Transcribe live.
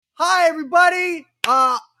Hi, everybody.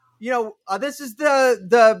 This is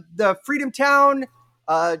the Freedom Town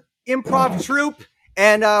improv troupe,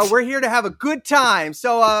 and we're here to have a good time.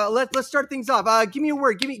 So let's start things off. Give me a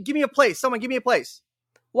word. Give me a place. Someone give me a place.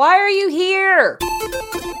 Why are you here?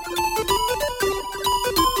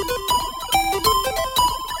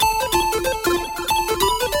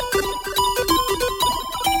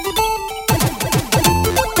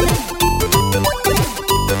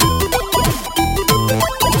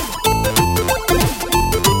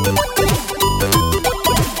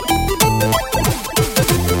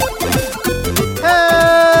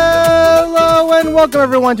 Welcome,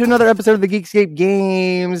 everyone, to another episode of the Geekscape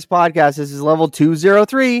Games podcast. This is level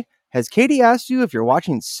 203. Has Katie asked you if you're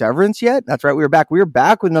watching Severance yet? That's right. We're back. We're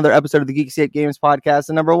back with another episode of the Geekscape Games podcast,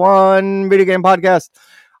 the number one video game podcast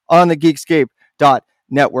on the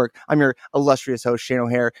Geekscape.network. I'm your illustrious host, Shane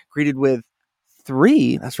O'Hare, greeted with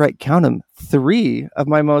three. That's right. Count them. Three of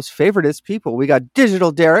my most favoritist people. We got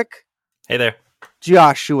Digital Derek. Hey there.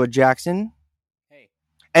 Joshua Jackson. Hey.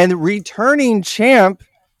 And returning champ,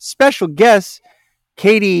 special guest,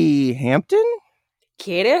 Katie Hampton?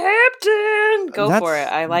 Katie Hampton! Go for it.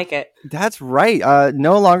 I like it. That's right.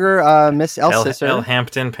 No longer Miss Sister. El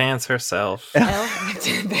Hampton Pants herself. El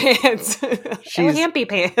Hampton Pants. El Hampy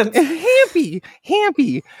Pants.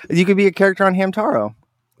 Hampy. You could be a character on Hamtaro.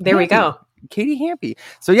 There we go. Katie Hampy.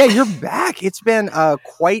 So yeah, you're back. It's been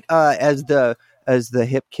quite as the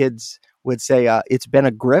hip kids would say, it's been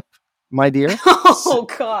a grip, my dear. Oh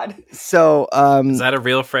God! So, is that a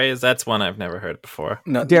real phrase? That's one I've never heard before.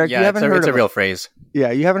 No, Derek, you haven't heard it's of a real phrase.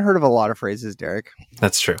 Yeah, you haven't heard of a lot of phrases, Derek.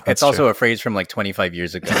 That's true. It's also a phrase from like 25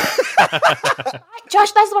 years ago.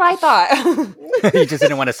 Josh, that's what I thought. You just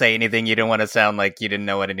didn't want to say anything. You didn't want to sound like you didn't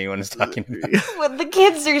know what anyone was talking about. What the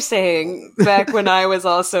kids are saying back when I was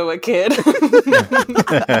also a kid.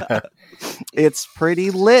 It's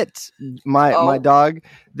pretty lit. My dog.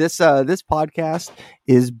 This podcast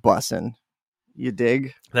is bussin'. You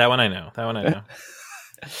dig? That one I know.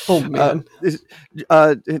 Oh man.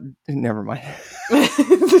 Never mind.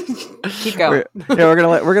 Keep going. We're gonna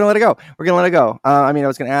let it go. I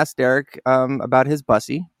was gonna ask Derek about his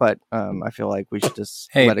bussy, but I feel like we should just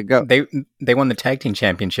let it go. They won the tag team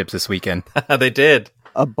championships this weekend. They did.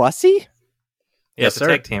 A bussy? Yes, sir.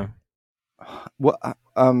 a tag team. What?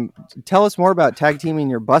 Tell us more about tag teaming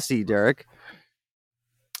your bussy, Derek.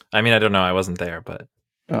 I mean, I don't know. I wasn't there, but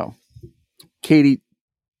Katie,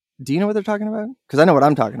 do you know what they're talking about? Because I know what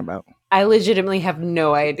I'm talking about. I legitimately have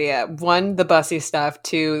no idea. One, the bussy stuff.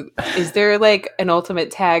 Two, is there like an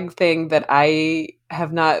ultimate tag thing that I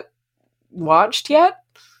have not watched yet?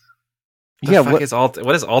 What is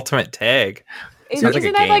ultimate tag? Isn't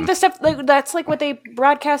that like the stuff like that's like what they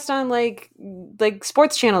broadcast on like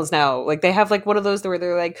sports channels now? Like they have like one of those where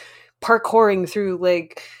they're like parkouring through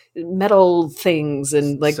like metal things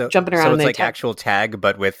and like jumping around. So it's like actual tag,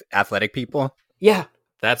 but with athletic people. Yeah,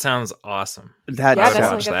 that sounds awesome. That that's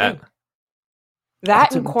watch like that.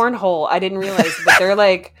 That and cornhole. I didn't realize that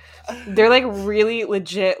they're like really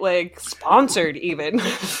legit, like sponsored even.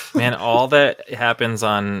 Man, all that happens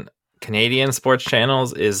on Canadian sports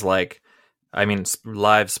channels is like, I mean,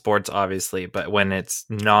 live sports, obviously, but when it's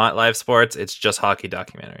not live sports, it's just hockey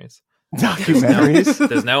documentaries.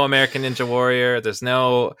 There's no American Ninja Warrior. There's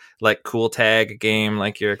no like cool tag game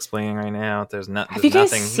like you're explaining right now. There's nothing. Have you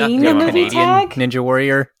guys seen the movie Canadian Tag? Ninja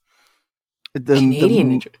Warrior? The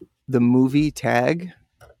movie Tag?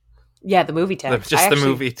 Yeah, the movie Tag. The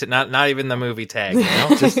movie, not even the movie Tag. You know?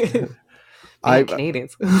 Just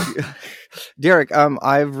Canadians. Derek,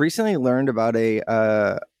 I've recently learned about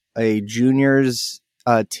a juniors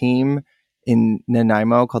team in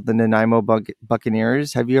Nanaimo called the Nanaimo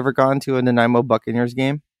Buccaneers. Have you ever gone to a Nanaimo Buccaneers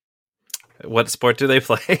game? What sport do they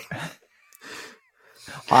play?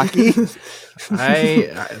 Hockey?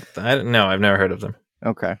 I don't know. I've never heard of them.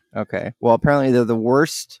 Okay. Well, apparently they're the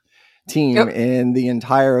worst team in the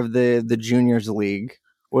entire of the juniors league,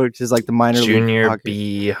 which is like the minor junior league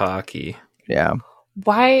B hockey. Yeah.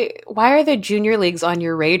 Why are the junior leagues on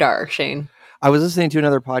your radar, Shane? I was listening to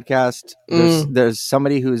another podcast. There's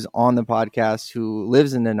somebody who's on the podcast who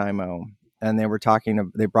lives in Nanaimo, and they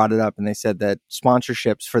brought it up, and they said that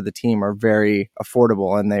sponsorships for the team are very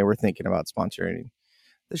affordable, and they were thinking about sponsoring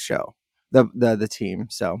the show, the team.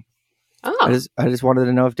 So I just wanted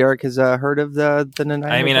to know if Derek has heard of the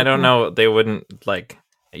Nanaimo. I mean, I don't know. They wouldn't like,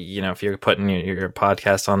 if you're putting your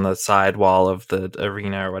podcast on the side wall of the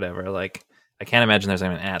arena or whatever, like I can't imagine there's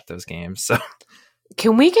anyone at those games. So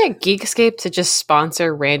can we get Geekscape to just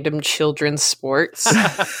sponsor random children's sports?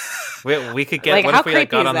 We could get Like, what how if we like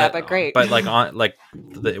creepy got is on that? the, But great. but like on like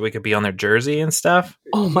we could be on their jersey and stuff.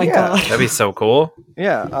 Oh my Yeah. god. That'd be so cool.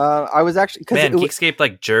 Yeah, I was actually Man, Geekscape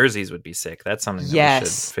like jerseys would be sick. That's something that we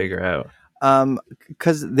Yes. should figure out.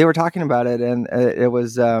 because they were talking about it, and it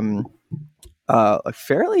was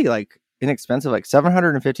fairly like inexpensive, like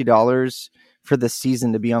 $750 for the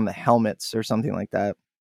season to be on the helmets or something like that.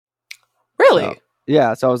 Really? So,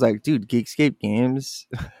 yeah, so I was like, dude, Geekscape Games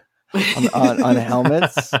on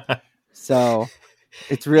helmets. So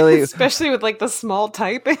it's really, especially with like the small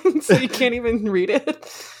typing, so you can't even read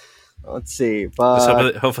it. let's see, Just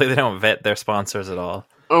but hopefully they don't vet their sponsors at all.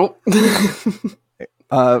 Oh.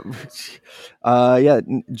 yeah,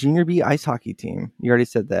 Junior B ice hockey team. You already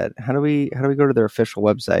said that. How do we go to their official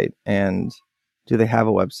website, and do they have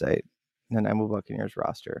a website? Nanaimo Buccaneers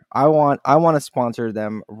roster. I want to sponsor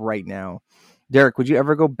them right now. Derek, would you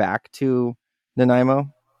ever go back to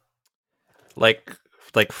Nanaimo? Like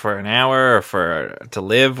for an hour or to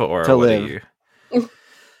live or To what live. do you?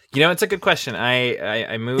 You know, it's a good question.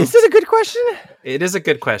 I moved. Is this a good question? It is a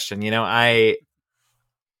good question. You know, I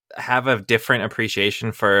have a different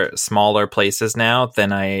appreciation for smaller places now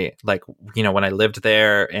than I like, you know, when I lived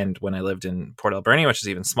there and when I lived in Port Alberni, which is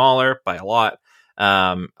even smaller by a lot.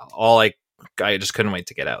 I just couldn't wait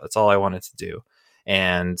to get out. That's all I wanted to do.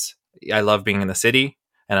 And I love being in the city,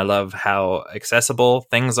 and I love how accessible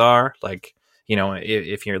things are. Like, you know,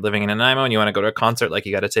 if you're living in Nanaimo and you want to go to a concert, like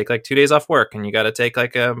you got to take like 2 days off work, and you got to take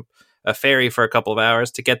like a ferry for a couple of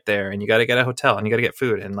hours to get there, and you got to get a hotel, and you got to get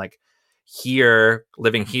food. And like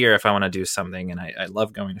living here, if I want to do something, and I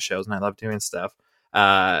love going to shows and I love doing stuff,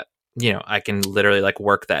 you know, I can literally like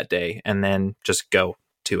work that day and then just go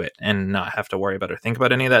to it and not have to worry about or think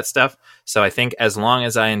about any of that stuff. So I think as long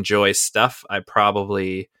as I enjoy stuff, I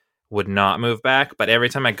probably would not move back. But every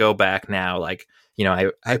time I go back now, like, you know,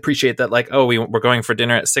 I appreciate that, like, oh, we're going for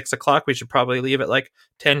dinner at 6:00. We should probably leave at like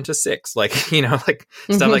 10 to 6, like, you know, like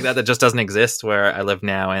stuff like that just doesn't exist where I live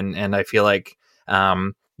now. And I feel like,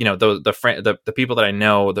 you know, the people that I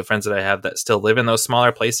know, the friends that I have that still live in those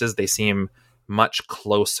smaller places, they seem much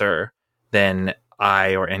closer than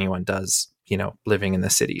I or anyone does, you know, living in the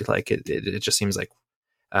city. Like it just seems like,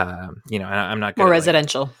 you know, I'm not good More at,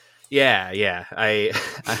 residential. Like, yeah.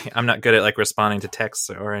 I'm not good at like responding to texts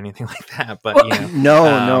or anything like that. But you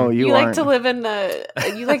know, No, You aren't. like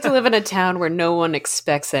to live in a town where no one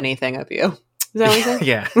expects anything of you. Is that what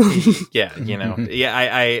you're saying? yeah, you know, yeah.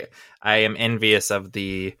 I am envious of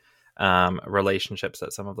the relationships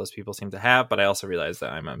that some of those people seem to have, but I also realize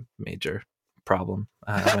that I'm a major problem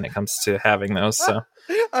when it comes to having those. So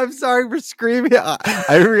I'm sorry for screaming.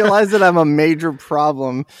 I realize that I'm a major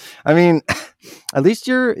problem. I mean, at least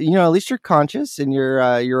you're conscious, and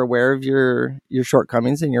you're aware of your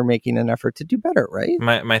shortcomings, and you're making an effort to do better, right?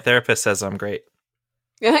 my therapist says I'm great.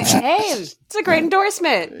 Hey, it's a great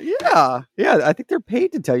endorsement. Yeah. I think they're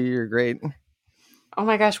paid to tell you you're great. Oh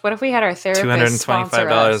my gosh, what if we had our therapist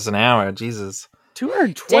 $225 an hour? Jesus.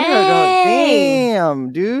 $220. Dang.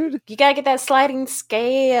 Damn, dude. You gotta get that sliding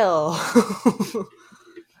scale.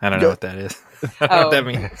 I don't know what that is. I don't know what that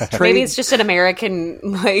means. Maybe it's just an American,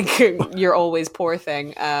 like, you're always poor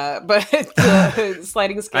thing. But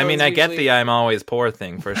sliding scale. I mean, I get the I'm always poor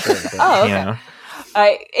thing for sure. But, Oh, okay. You know.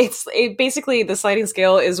 It basically, the sliding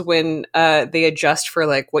scale is when they adjust for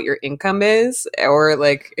like what your income is, or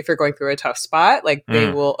like if you're going through a tough spot, like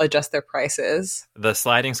they will adjust their prices. The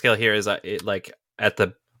sliding scale here is it, like at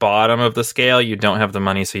the bottom of the scale, you don't have the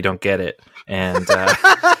money, so you don't get it, and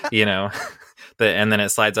you know, and then it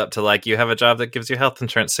slides up to like you have a job that gives you health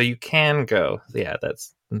insurance, so you can go. Yeah,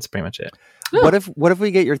 that's pretty much it. What if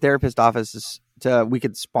we get your therapist office they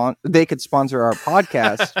could sponsor our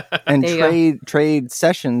podcast and trade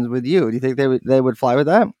sessions with you? Do you think they would fly with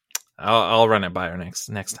that? I'll run it by her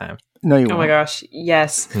next time. No, you won't. Oh my gosh,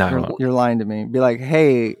 yes. No, I won't. You're lying to me. Be like,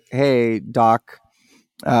 hey, doc,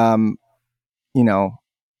 you know,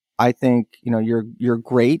 I think, you know, you're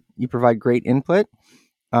great. You provide great input.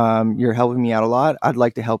 You're helping me out a lot. I'd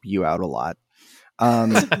like to help you out a lot.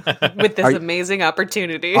 With this amazing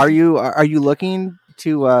opportunity. Are you looking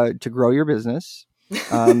to grow your business?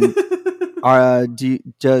 Do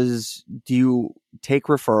you take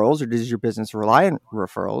referrals, or does your business rely on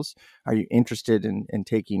referrals? Are you interested in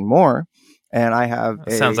taking more? And I have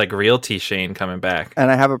sounds like Realty Shane coming back.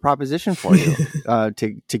 And I have a proposition for you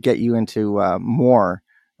to get you into more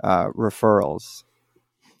referrals.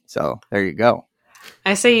 So there you go.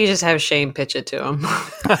 I say you just have Shane pitch it to him.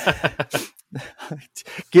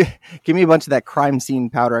 Give me a bunch of that crime scene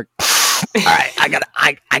powder. All right,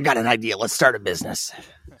 I got an idea. Let's start a business.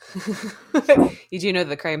 You do know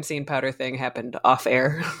the crime scene powder thing happened off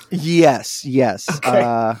air. Yes.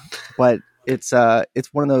 Okay. But it's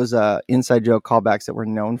one of those inside joke callbacks that we're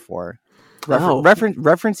known for.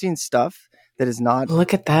 Referencing stuff that is not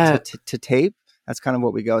Look at that. to tape. That's kind of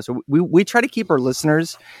what we go. So we try to keep our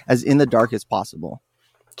listeners as in the dark as possible.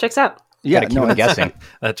 Checks out. Yeah, Keep them guessing.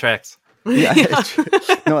 That tracks. Yeah.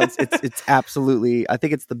 No, it's absolutely. I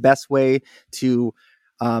think it's the best way to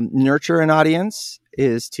nurture an audience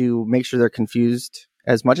is to make sure they're confused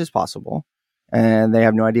as much as possible, and they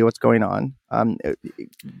have no idea what's going on.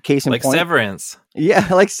 Case in Like point, Severance. Yeah,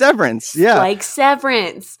 like Severance. Yeah, Like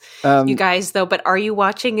Severance. You guys, though, but are you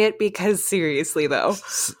watching it? Because seriously, though,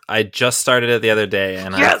 I just started it the other day,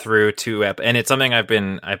 and Yes! I threw 2 and it's something I've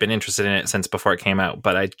been interested in it since before it came out.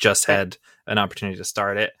 But I just had an opportunity to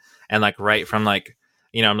start it, and like right from like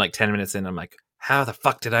I'm like 10 minutes in, I'm like, how the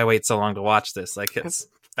fuck did I wait so long to watch this? Like it's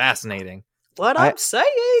fascinating. what I'm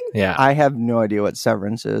saying. Yeah, I have no idea what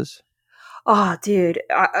Severance is. Oh, dude.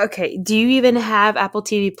 Okay. Do you even have Apple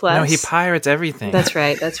TV Plus? no, he pirates everything. That's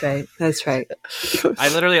right. I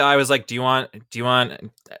was like, do you want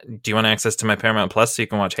access to my Paramount Plus so you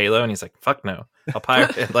can watch Halo? And he's like, fuck no, I'll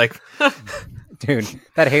pirate it. Like, Dude,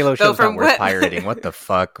 that Halo So show's from not worth what- pirating. What the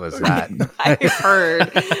fuck was that? I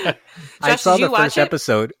heard. I Josh, saw did you the watch first it?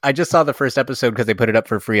 episode. I just saw the first episode because they put it up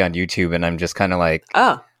for free on YouTube, and I'm just kind of like,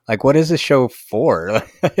 Oh. what is this show for?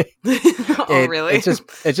 Oh, really? It's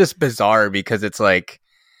just bizarre because it's like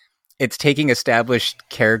it's taking established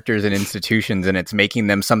characters and institutions and it's making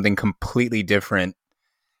them something completely different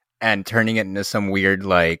and turning it into some weird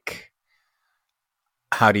like,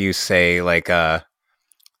 how do you say, like a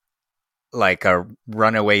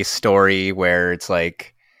runaway story where it's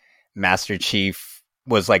like Master Chief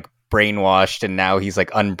was like brainwashed and now he's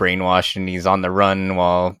like unbrainwashed and he's on the run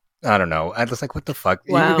while I don't know. I was like, what the fuck?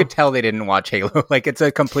 Wow. You could tell they didn't watch Halo. Like it's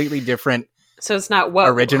a completely different So it's not what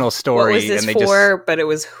original story. What was this and they for? But it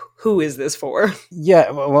was who is this for?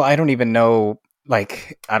 Yeah, well, I don't even know.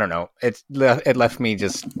 Like, I don't know. It left me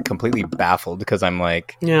just completely baffled because I'm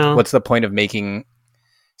like, Yeah. what's the point of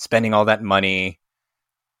spending all that money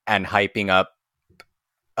and hyping up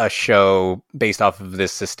a show based off of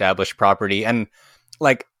this established property? And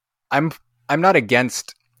like, I'm not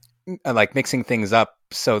against like mixing things up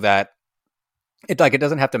so that it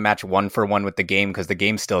doesn't have to match one for one with the game because the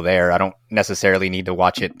game's still there. I don't necessarily need to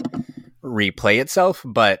watch it replay itself,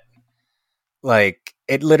 but like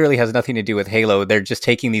it literally has nothing to do with Halo. They're just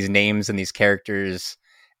taking these names and these characters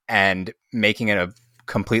and making it a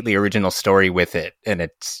completely original story with it, and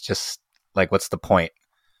it's just like, what's the point?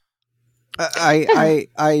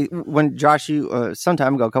 I when Josh, you some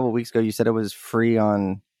time ago, a couple of weeks ago, you said it was free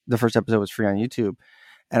on the first episode was free on YouTube,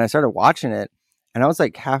 and I started watching it, and I was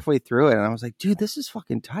like halfway through it, and I was like, dude, this is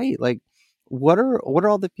fucking tight. Like, what are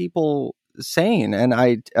all the people saying? And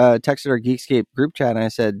I texted our Geekscape group chat, and I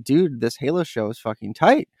said, dude, this Halo show is fucking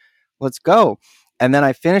tight. Let's go. And then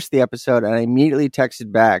I finished the episode, and I immediately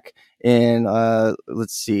texted back. In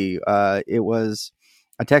let's see, I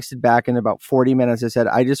texted back in about 40 minutes. I said,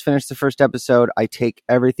 I just finished the first episode. I take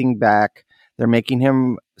everything back. They're making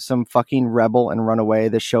him some fucking rebel and run away.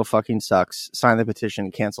 This show fucking sucks. Sign the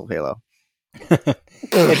petition. Cancel Halo.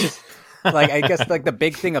 It's just, like, I guess like the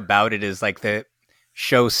big thing about it is like the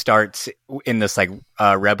show starts in this like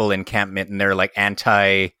rebel encampment and they're like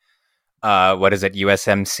anti, what is it?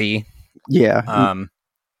 USMC. Yeah.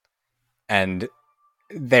 And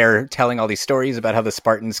they're telling all these stories about how the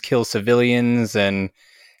Spartans kill civilians and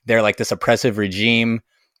they're like this oppressive regime,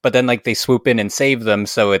 but then like they swoop in and save them.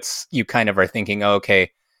 So it's, you kind of are thinking, oh,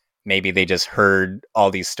 okay, maybe they just heard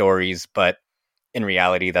all these stories, but in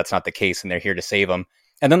reality, that's not the case. And they're here to save them.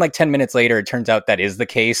 And then like 10 minutes later, it turns out that is the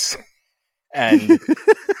case. And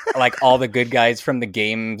like all the good guys from the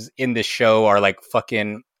games in the show are like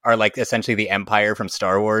essentially the Empire from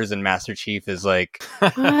Star Wars, and Master Chief is like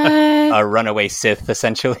a runaway Sith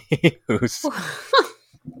essentially. Who's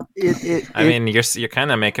I mean, you're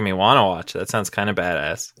kind of making me want to watch it. That sounds kind of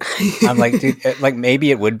badass. I'm like, dude, like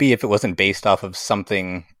maybe it would be if it wasn't based off of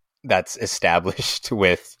something that's established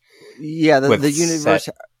with. Yeah, the universe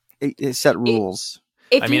it set rules.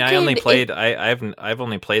 If I mean, you I only could- played. I've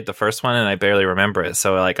only played the first one, and I barely remember it.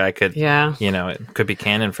 So like, I could, Yeah. it could be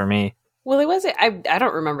canon for me. Well, it wasn't. I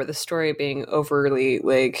don't remember the story being overly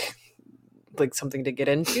like something to get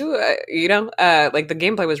into. Like the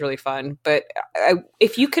gameplay was really fun, but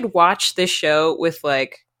if you could watch this show with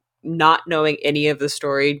like not knowing any of the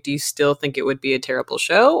story, do you still think it would be a terrible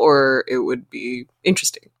show, or it would be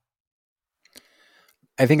interesting?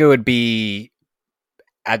 I think it would be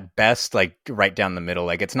at best, like right down the middle.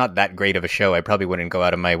 Like it's not that great of a show. I probably wouldn't go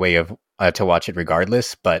out of my way of to watch it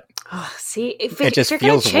regardless. But see, if it just you're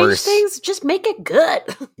feels gonna change worse. things, just make it good.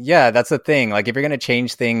 Yeah, that's the thing. Like if you're gonna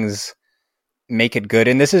change things, make it good.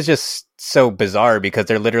 And this is just so bizarre because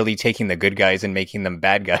they're literally taking the good guys and making them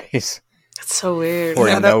bad guys. That's so weird.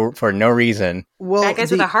 For no reason. Well, bad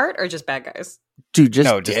guys with a heart, or just bad guys? Dude,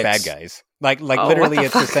 just bad guys. Like Oh, literally, what the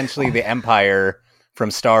it's fuck? essentially the Empire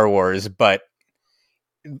from Star Wars, but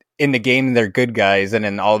in the game they're good guys, and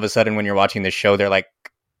then all of a sudden when you're watching the show, they're like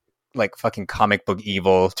fucking comic book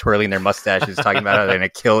evil, twirling their mustaches, talking about how they're gonna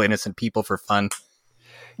kill innocent people for fun.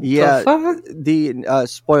 Yeah, The fuck? the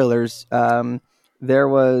spoilers. There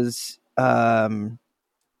was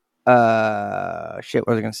shit.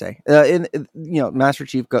 What was I gonna say? Master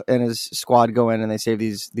Chief and his squad go in and they save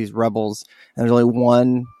these rebels, and there's only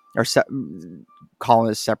one or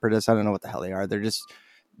colonists, separatists. I don't know what the hell they are. They're just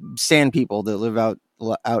sand people that live out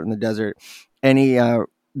in the desert. And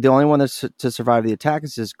the only one that's to survive the attack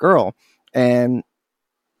is this girl, and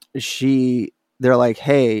they're like,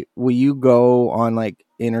 hey, will you go on like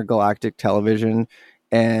intergalactic television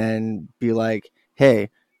and be like, hey,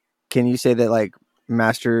 can you say that like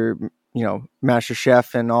Master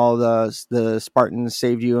Chef and all the Spartans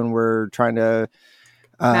saved you and we're trying to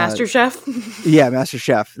Master Chef. yeah, Master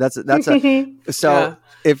Chef. That's a so Yeah.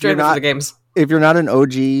 if you're Driven for the not games. if you're not an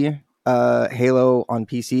OG Halo on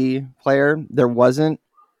PC player, there wasn't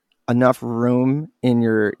enough room in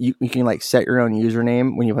you can like set your own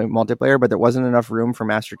username when you play multiplayer, but there wasn't enough room for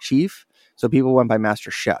Master Chief, so people went by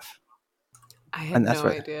Master Chef. I had no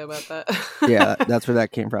idea about that. Yeah, that's where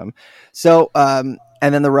that came from. So and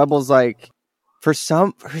then the rebels, like for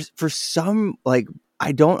some like,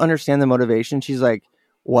 I don't understand the motivation. She's like,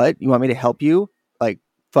 what, you want me to help you? Like,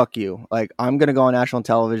 fuck you. Like, I'm gonna go on national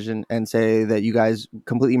television and say that you guys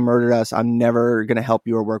completely murdered us. I'm never gonna help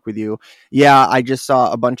you or work with you. Yeah, I just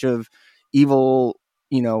saw a bunch of evil,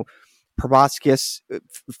 proboscis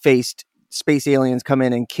faced space aliens come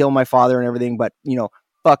in and kill my father and everything, but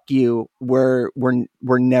fuck you. We're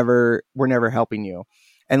never helping you.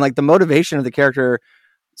 And like the motivation of the character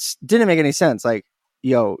didn't make any sense. Like,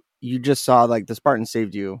 yo, you just saw like the Spartans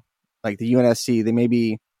saved you, like the UNSC. They may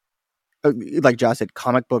be, like Josh said,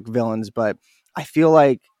 comic book villains, but I feel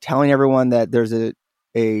like telling everyone that there's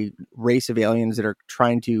a race of aliens that are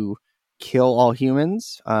trying to kill all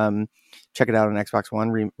humans. Check it out on Xbox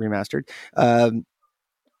One remastered.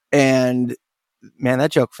 And man,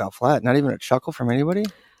 that joke fell flat. Not even a chuckle from anybody.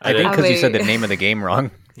 I think because you said the name of the game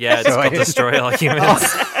wrong. Yeah, it's called Destroy All Humans.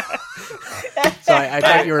 So I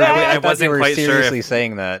thought you were. I wasn't quite seriously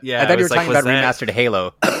saying that. Yeah, I thought you were like, talking about remastered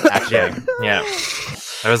Halo. Actually, yeah.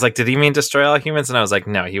 I was like, did he mean Destroy All Humans? And I was like,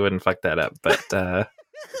 no, he wouldn't fuck that up. But I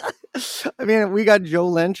mean, we got Joe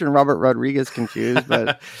Lynch and Robert Rodriguez confused,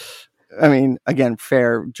 but I mean, again,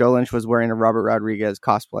 fair. Joe Lynch was wearing a Robert Rodriguez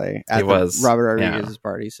cosplay at Robert Rodriguez's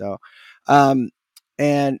party. So,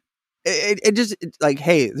 and it just like,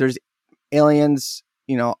 hey, there's aliens,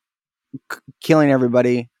 killing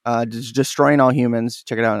everybody, just destroying all humans.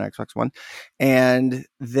 Check it out on Xbox One. And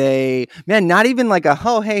not even like hey,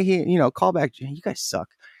 callback. You guys suck.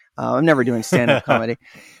 I'm never doing stand-up comedy.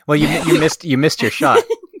 Well, you missed your shot.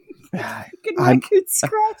 Good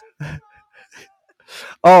scratch.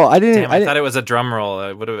 Oh, I didn't. Damn, I thought it was a drum roll.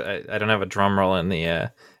 I don't have a drum roll in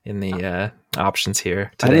the options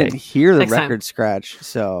here today. I didn't hear the Next record time. scratch,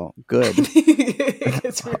 so good.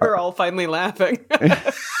 Because we were all finally laughing.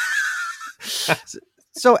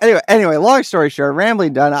 So anyway, long story short,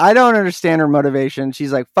 rambling done. I don't understand her motivation.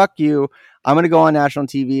 She's like, fuck you. I'm going to go on national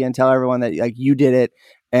TV and tell everyone that like you did it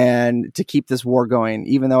and to keep this war going,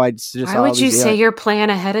 even though I just Why would you say your plan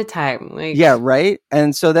ahead of time? Like, yeah, right.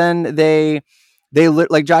 And so then they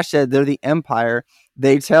like Josh said, they're the Empire.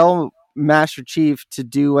 They tell Master Chief to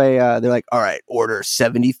do they're like, all right, order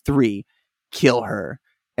 73, kill her.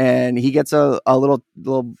 And he gets a little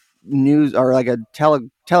news or like a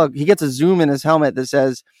he gets a zoom in his helmet that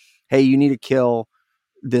says, hey, you need to kill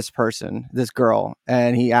this person, this girl.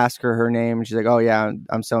 And he asks her name and she's like, oh yeah,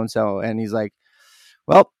 I'm so-and-so. And he's like,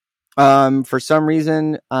 well, for some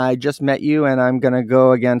reason I just met you and I'm going to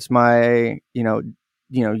go against my,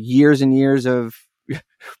 years and years of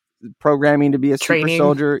programming to be a super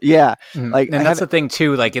soldier. Yeah. Like, and that's the thing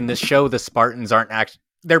too, like in this show, the Spartans aren't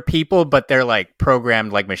they're people, but they're like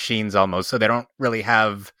programmed like machines almost. So they don't really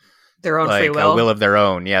have their own like free will. A will of their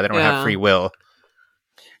own. Yeah. They don't have free will.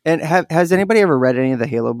 And has anybody ever read any of the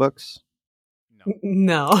Halo books?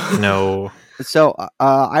 No. So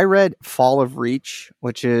I read Fall of Reach,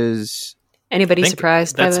 which is... Anybody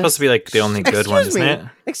surprised by that's this? supposed to be like the only good one, isn't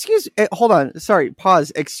it? Hold on. Sorry,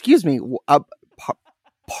 pause. Excuse me.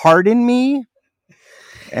 pardon me.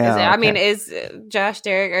 Is Josh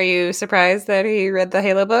Derek? Are you surprised that he read the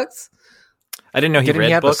Halo books? I didn't know he Didn't he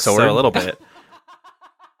read have a books, so sword? a little bit.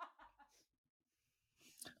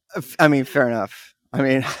 I mean, fair enough. I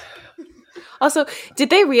mean, Also,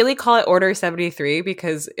 did they really call it Order 73?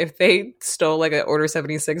 Because if they stole like an Order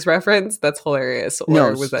 76 reference, that's hilarious.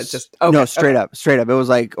 Or was that just no, straight up. It was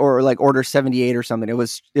like Order 78 or something. It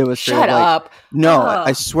was Shut up. No, Oh.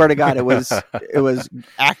 I swear to God, it was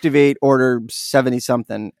activate Order 70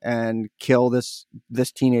 something and kill this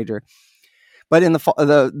teenager. But in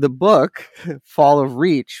the book Fall of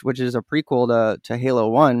Reach, which is a prequel to Halo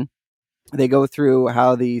 1, they go through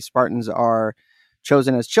how the Spartans are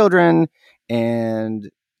chosen as children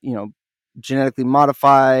and, genetically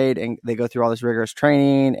modified, and they go through all this rigorous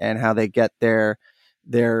training and how they get their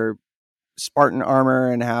Spartan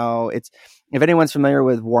armor, and how if anyone's familiar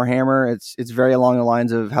with Warhammer, it's very along the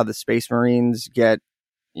lines of how the Space Marines get,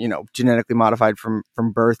 genetically modified from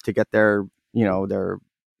birth to get their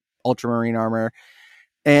ultramarine armor.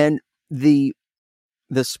 And the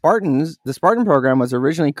Spartan program was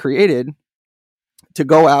originally created to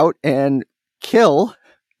go out and kill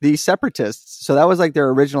these separatists. So that was like their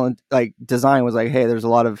original design, was like, hey, there's a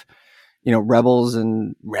lot of rebels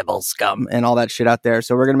and rebel scum and all that shit out there,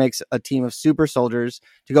 so we're gonna make a team of super soldiers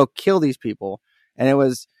to go kill these people. And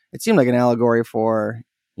it seemed like an allegory for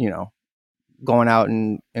going out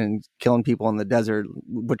and killing people in the desert,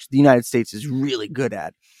 which the United States is really good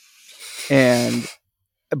at.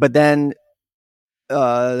 But then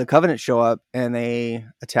the Covenant show up and they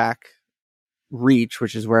attack Reach,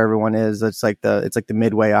 which is where everyone is. It's like the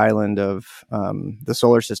midway island of the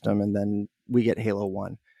solar system, and then we get Halo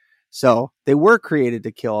 1. So they were created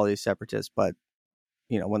to kill all these separatists, but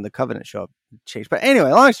when the Covenant show up, it changed. But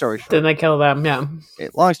anyway, long story short, Then they kill them. Yeah.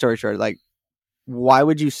 Long story short, why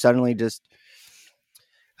would you suddenly just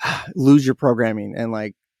lose your programming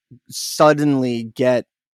and suddenly get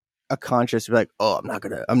a conscious, be like, oh, I'm not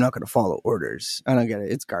gonna follow orders. I don't get it.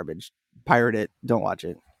 It's garbage. Pirate it. Don't watch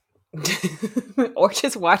it. Or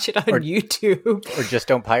just watch it on YouTube, or just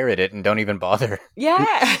don't pirate it and don't even bother.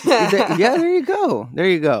 Yeah. Yeah, there you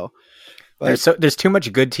go. But There's too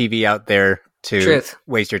much good TV out there to Truth.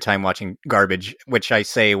 waste your time watching garbage, which I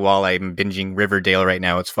say while I'm binging Riverdale right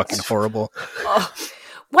now. It's fucking horrible. Oh,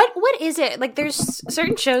 what is it? There's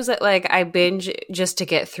certain shows that I binge just to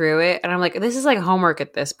get through it, and I'm like, this is like homework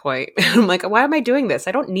at this point. I'm like, why am I doing this?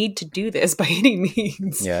 I don't need to do this by any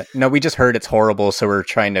means. Yeah. No, we just heard it's horrible, so we're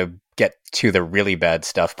trying to get to the really bad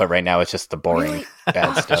stuff, but right now it's just the boring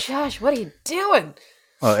bad stuff. Josh, what are you doing?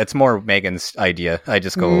 Well, it's more Megan's idea. I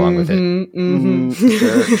just go along with it.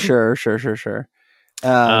 Mm-hmm. Sure.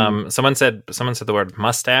 Someone said the word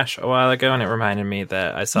mustache a while ago, and it reminded me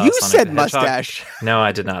that I saw. You Sonic said the Hedgehog. Mustache. No,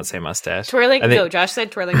 I did not say mustache. Twirling. No, Josh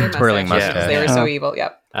said twirling their mustache. Twirling Yes, mustache. they were so evil.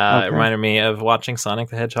 Yep. It reminded me of watching Sonic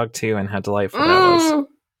the Hedgehog 2 and how delightful that was.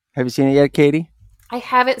 Have you seen it yet, Katie? I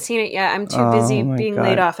haven't seen it yet. I'm too busy being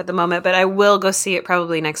laid off at the moment, but I will go see it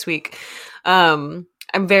probably next week.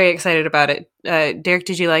 I'm very excited about it. Derek,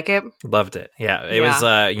 did you like it? Loved it. Yeah, it was.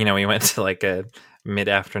 We went to a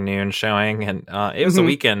mid-afternoon showing, and it was a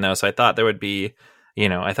weekend though, so I thought there would be,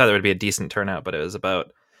 a decent turnout, but it was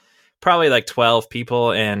about probably 12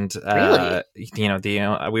 people, and really?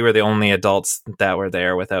 we were the only adults that were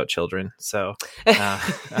there without children. So,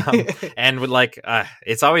 and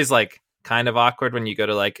it's always kind of awkward when you go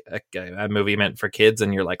to a movie meant for kids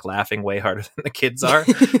and you're laughing way harder than the kids are.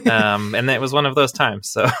 And it was one of those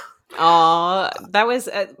times. So. That was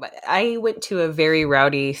I went to a very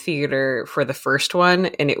rowdy theater for the first one,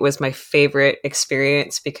 and it was my favorite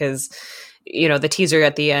experience because the teaser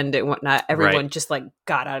at the end and whatnot, everyone just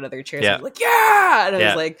got out of their chairs and was yeah, and I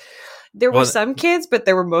was like, there were some kids, but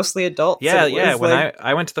there were mostly adults. Yeah. When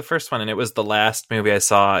I went to the first one, and it was the last movie I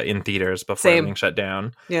saw in theaters before everything shut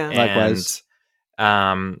down. Yeah, likewise.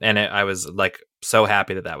 And I was so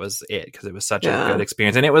happy that was it, because it was such a good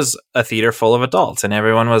experience, and it was a theater full of adults, and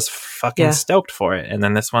everyone was fucking stoked for it. And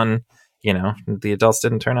then this one, the adults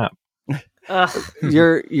didn't turn up.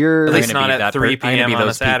 You're at least not at 3 p.m. on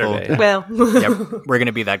a Saturday. Well, we're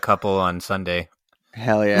gonna be that couple on Sunday.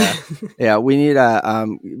 Hell yeah. Yeah, we need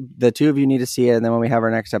the two of you need to see it, and then when we have our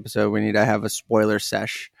next episode, we need to have a spoiler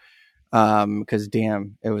sesh. Because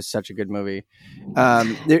damn, it was such a good movie.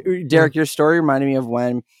 Derek, your story reminded me of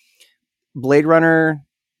when Blade Runner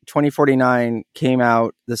 2049 came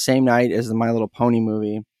out the same night as the My Little Pony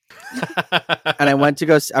movie. And I went to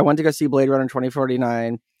go see Blade Runner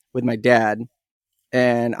 2049 with my dad,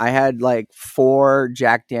 and I had 4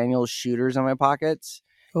 Jack Daniel's shooters in my pockets.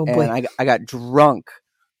 oh boy, and I got drunk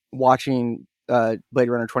watching Blade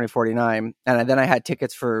Runner 2049, and then I had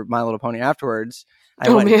tickets for My Little Pony afterwards. I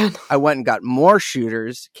went and got more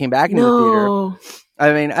shooters, came back into the theater.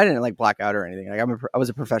 I mean, I didn't like black out or anything. Like I was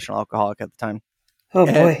a professional alcoholic at the time. Oh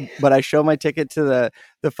boy! But I show my ticket to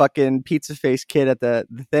the fucking pizza face kid at the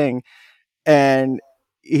thing, and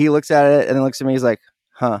he looks at it and then looks at me. He's like,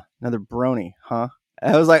 "Huh, another brony, huh?"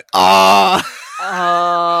 And I was like, "Ah."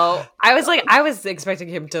 Oh, I was expecting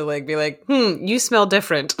him to like be like, you smell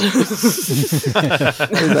different. He's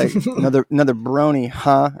like, another brony,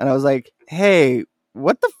 huh? And I was like, hey,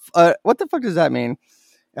 what the fuck does that mean?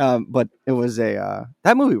 But it was that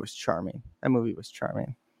movie was charming.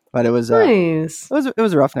 But it was nice. It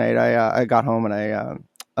was a rough night. I got home and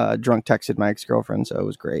I drunk texted my ex-girlfriend, so it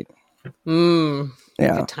was great. Yeah,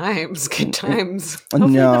 good times.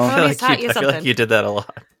 No, I feel like you did that a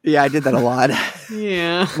lot. Yeah, I did that a lot.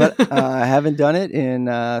 Yeah, but I haven't done it in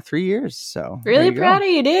 3 years. So really proud of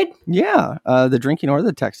you, dude. Yeah, the drinking or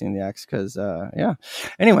the texting the ex, because yeah.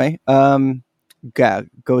 Anyway,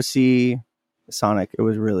 go see Sonic. It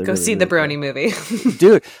was really go really, see really the Brony movie,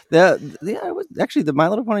 dude. It was actually the My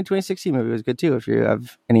Little Pony 2016 movie was good too. If you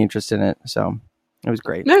have any interest in it, so it was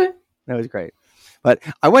great. It was great. But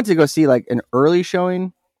I went to go see like an early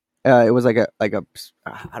showing. It was like a I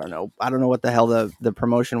don't know what the hell the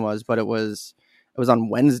promotion was, but it was on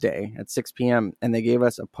Wednesday at 6 p.m. and they gave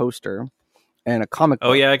us a poster and a comic book.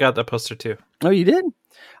 Oh yeah, I got the poster too. Oh, you did?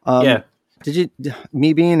 Yeah. Did you?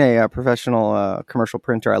 Me being a professional commercial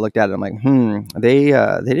printer, I looked at it. I'm like, they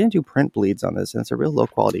didn't do print bleeds on this, and it's a real low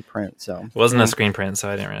quality print. So it wasn't a screen print, so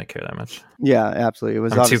I didn't really care that much. Yeah, absolutely. It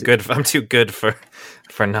was. I'm too good for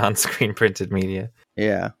non-screen printed media.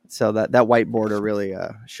 Yeah, so that white border really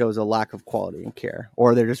shows a lack of quality and care,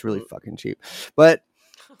 or they're just really fucking cheap. But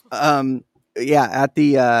yeah, at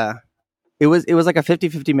the it was like a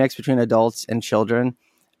 50-50 mix between adults and children,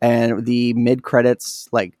 and the mid credits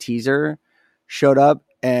like teaser showed up,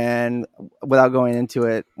 and without going into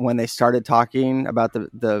it, when they started talking about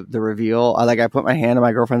the reveal, I put my hand on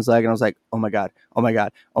my girlfriend's leg and I was like, oh my god,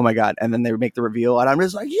 and then they would make the reveal and I'm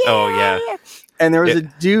just like, yeah. Oh yeah. And there was a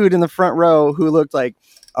dude in the front row who looked like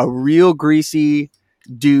a real greasy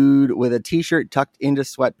dude with a t-shirt tucked into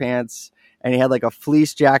sweatpants, and he had like a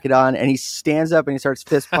fleece jacket on, and he stands up and he starts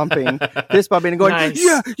fist pumping and going, nice.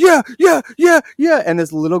 yeah. And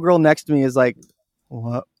this little girl next to me is like,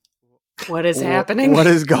 what is happening? What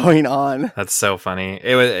is going on? That's so funny.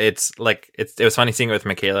 It was funny seeing it with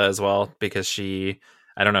Michaela as well, because I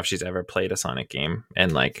don't know if she's ever played a Sonic game,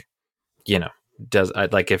 and like, you know,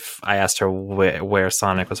 if I asked her where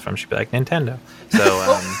Sonic was from, she'd be like Nintendo.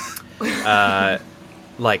 So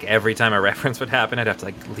like every time a reference would happen, I'd have to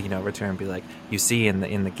like lean over to her and be like, you see in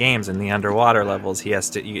the games, in the underwater levels, he has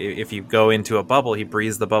to, if you go into a bubble, he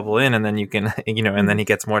breathes the bubble in, and then you can, and then he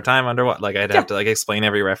gets more time underwater. Like I'd have to like explain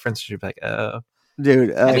every reference. She'd be like, oh,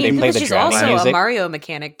 dude. I mean, because she's also a Mario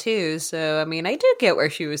mechanic too. So I mean, I did get where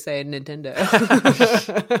she was saying Nintendo.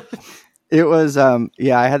 It was I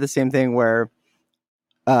had the same thing where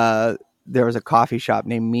there was a coffee shop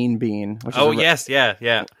named Mean Bean. Which is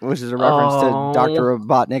which is a reference to Dr.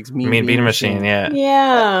 Robotnik's Mean Bean Machine.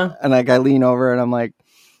 Yeah. And like I lean over and I'm like,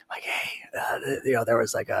 hey, there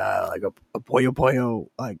was like a Puyo Puyo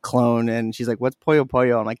like clone, and she's like, what's Puyo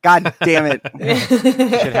Puyo? I'm like, God damn it! Why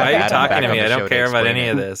are you talking to me? I don't care about any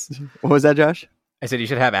of this. What was that, Josh? I said you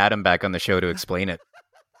should have Adam back on the show to explain it.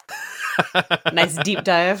 Nice deep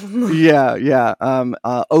dive. Yeah.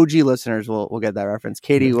 OG listeners will get that reference.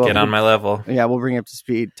 Katie, get on my level. Yeah, we'll bring you up to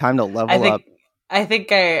speed. Time to level up. I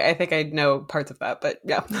think I know parts of that, but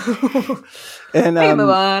yeah. And we can move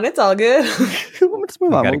on. It's all good. Let's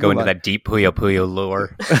move on. Got to go into that deep Puyo Puyo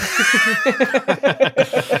lore.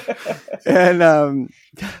 And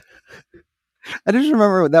I just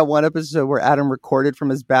remember that one episode where Adam recorded from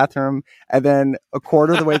his bathroom, and then a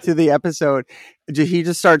quarter of the way through the episode, he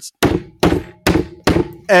just starts,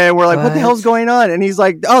 and we're like, what the hell's going on? And he's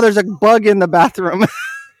like, oh, there's a bug in the bathroom.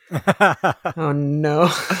 Oh no.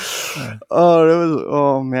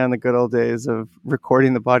 Oh man, the good old days of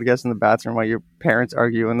recording the podcast in the bathroom while your parents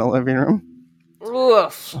argue in the living room.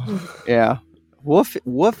 Woof. Yeah.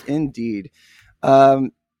 Woof indeed.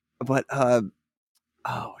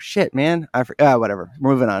 Oh shit, man! Whatever.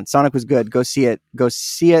 Moving on. Sonic was good. Go see it.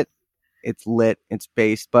 It's lit. It's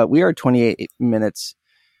based. But we are 28 minutes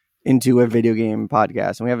into a video game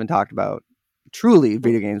podcast, and we haven't talked about truly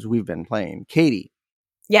video games we've been playing. Katie.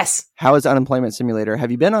 Yes. How is Unemployment Simulator? Have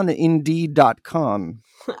you been on the Indeed.com?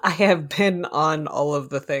 I have been on all of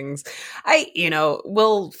the things.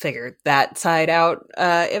 We'll figure that side out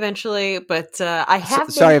eventually. But I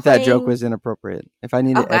have. Sorry if that joke was inappropriate. If I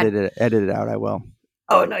need to edit it out, I will.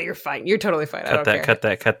 Oh no, you're fine. You're totally fine. I don't care.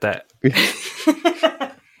 Cut that.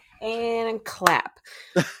 And clap.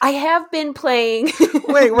 I have been playing.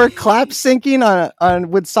 Wait, we're clap syncing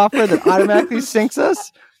on with software that automatically syncs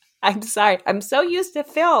us? I'm sorry. I'm so used to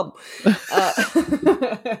film.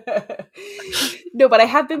 No, but I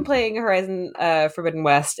have been playing Horizon Forbidden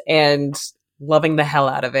West and loving the hell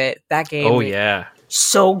out of it. That game. Oh yeah.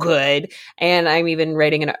 So good. And I'm even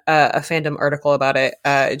writing a fandom article about it,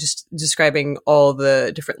 just describing all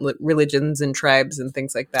the different religions and tribes and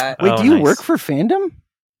things like that. Wait, do you nice. work for fandom?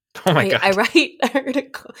 Oh my god. I write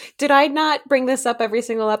article. Did I not bring this up every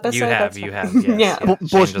single episode? You have. Yes. Yeah. Shane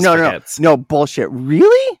Bullshit. just No, forgets. no, bullshit.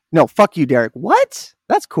 Really? No, fuck you, Derek. What?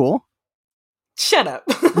 That's cool. Shut up.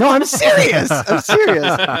 No, I'm serious. I'm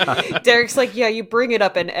serious. Derek's like, yeah, you bring it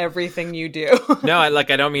up in everything you do. No, I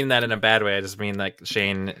don't mean that in a bad way. I just mean like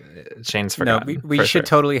Shane's No, forgotten. we for should sure.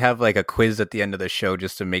 totally have like a quiz at the end of the show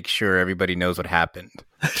just to make sure everybody knows what happened.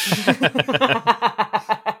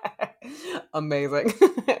 Amazing.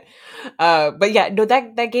 But yeah, no,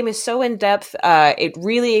 that game is so in depth. It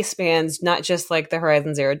really expands not just like the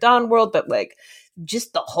Horizon Zero Dawn world, but like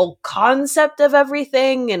just the whole concept of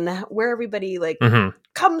everything and where everybody like Mhm.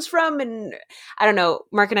 comes from. And I don't know,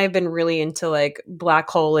 Mark and I have been really into like black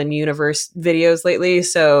hole and universe videos lately.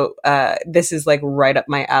 So this is like right up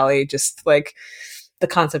my alley, just like the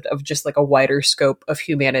concept of just like a wider scope of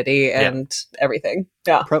humanity and everything.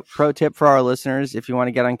 Yeah. Pro tip for our listeners: if you want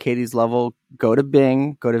to get on Katie's level, go to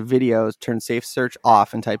Bing, go to videos, turn safe search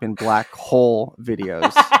off, and type in black hole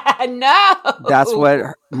videos. No, That's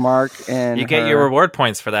what Mark and You get her- your reward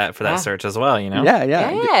points for that Yeah. search as well. You know. Yeah.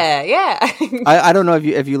 Yeah. I don't know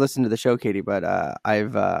if you listen to the show, Katie, but I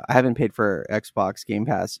haven't paid for Xbox Game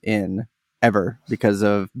Pass in ever because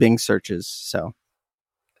of Bing searches. So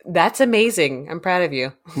That's amazing. I'm proud of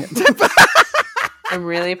you. I'm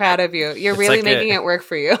really proud of you. You're It's really like making it work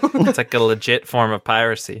for you. It's like a legit form of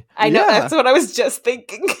piracy. I know. Yeah. That's what I was just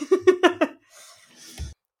thinking.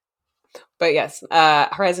 But yes,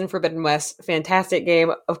 Horizon Forbidden West, fantastic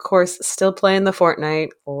game. Of course, still playing the Fortnite,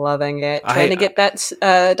 loving it. Trying to get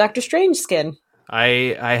that Doctor Strange skin.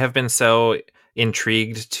 I have been so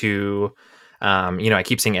intrigued to, I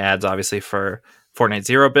keep seeing ads obviously for Fortnite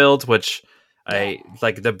Zero builds, which I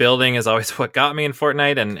like. The building is always what got me in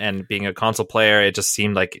Fortnite, and being a console player, it just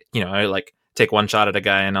seemed like, I like take one shot at a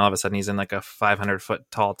guy and all of a sudden he's in like a 500-foot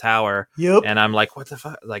tall tower. Yep. And I'm like, what the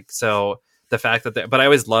fuck? Like, so the fact that, but I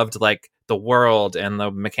always loved like the world and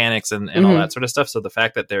the mechanics and all that sort of stuff. So the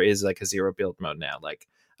fact that there is like a zero build mode now, like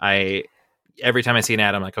every time I see an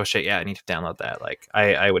ad, I'm like, oh shit, yeah, I need to download that. Like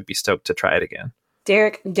I would be stoked to try it again.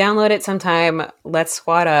 Derek, download it sometime. Let's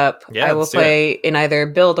squad up. Yeah, I will let's do play in either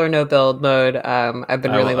build or no build mode. I've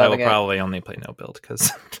been really I will loving it. probably only play no build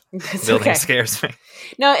because It's building okay. scares me.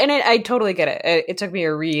 No, and I totally get it. It took me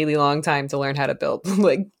a really long time to learn how to build,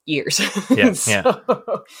 like years. Yeah,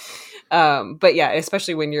 But yeah,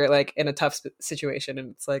 especially when you're like in a tough situation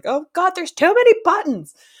and it's like, oh god, there's too many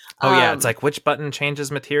buttons. Oh yeah, it's like which button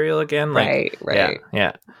changes material again? Like, right.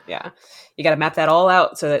 Yeah. You got to map that all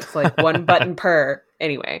out so that it's like one button per.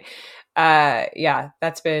 Anyway,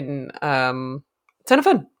 that's been a ton of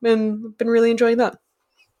fun and been really enjoying that.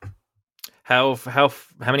 How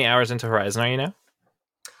many hours into Horizon are you now?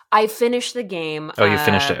 I finished the game. Oh, you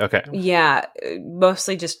finished it. Okay. Yeah,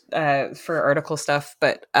 mostly just for article stuff,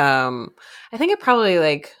 but I think it probably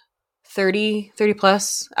like 30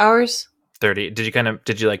 plus hours. 30. Did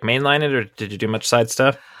you like mainline it or did you do much side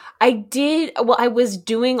stuff? I did. Well, I was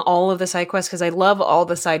doing all of the side quests because I love all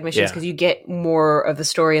the side missions because you get more of the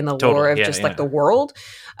story and the lore of just like the world.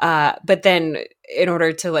 But then in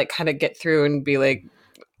order to like kind of get through and be like,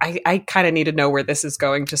 I kind of need to know where this is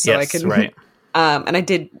going just so I can. Right. And I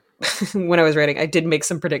did, when I was writing, I did make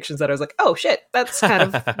some predictions that I was like, oh shit, that's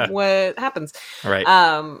kind of what happens.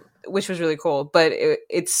 Right. Which was really cool, but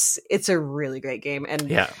it's a really great game.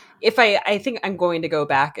 And if I think I'm going to go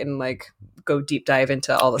back and like go deep dive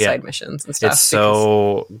into all the side missions and stuff. It's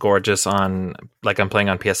so gorgeous on, like, I'm playing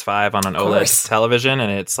on PS5 on an OLED television,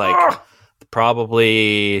 and it's like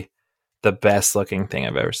probably the best looking thing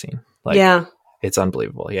I've ever seen. Like, it's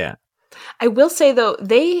unbelievable. Yeah. I will say though,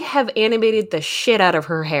 they have animated the shit out of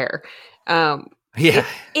her hair.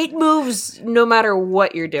 It moves no matter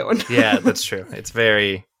what you're doing. Yeah, that's true. It's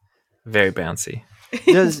very, very bouncy.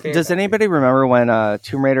 Does anybody remember when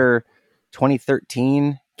Tomb Raider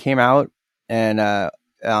 2013 came out, and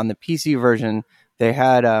on the PC version they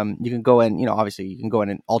had you can go in, obviously you can go in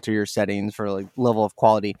and alter your settings for like level of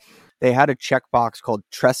quality. They had a checkbox called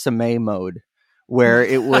Tresemme mode where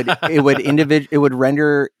it would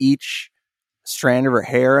render each strand of her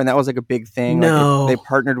hair, and that was like a big thing. No. Like they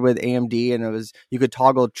partnered with AMD, and it was you could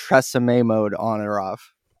toggle Tresemme mode on or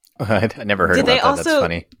off. I never heard Did they about that. That's also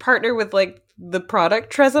funny. partner with like the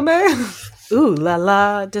product Tresemme? Ooh la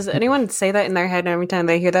la. Does anyone say that in their head every time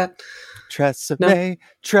they hear that? Tresemme,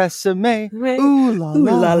 Tresemme, ooh la Ooh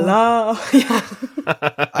la. la la. Yeah.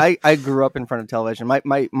 I grew up in front of television.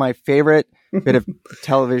 My favorite bit of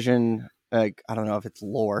television, like I don't know if it's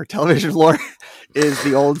television lore, is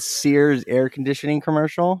the old Sears air conditioning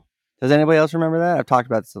commercial. Does anybody else remember that? I've talked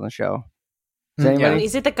about this on the show. Does anybody?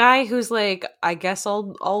 Is it the guy who's like, I guess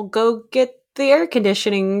I'll go get the air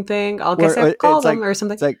conditioning thing. I'll call them or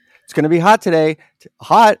something. It's like it's gonna be hot today.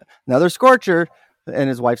 Hot, another scorcher. And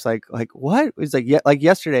his wife's like what? He's like, yeah, like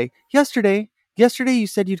yesterday you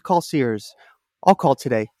said you'd call Sears. I'll call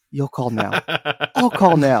today. You'll call now. I'll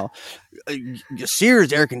call now.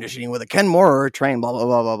 Sears air conditioning with a Ken Moore train, blah, blah,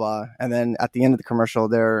 blah, blah, blah. And then at the end of the commercial,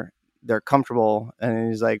 they're comfortable. And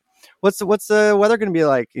he's like, what's the weather going to be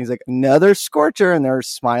like? And he's like, another scorcher. And they're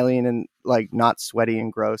smiling and like not sweaty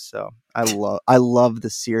and gross. So I love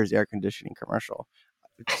the Sears air conditioning commercial.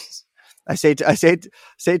 I say it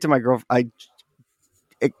to my girlfriend.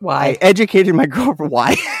 I educated my girlfriend.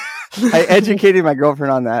 Why? I educated my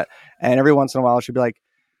girlfriend on that, and every once in a while she'd be like,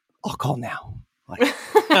 "I'll call now." Like,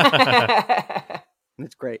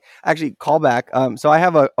 it's great. Actually, call back. So I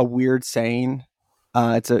have a weird saying.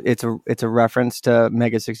 It's a reference to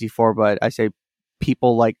Mega 64, but I say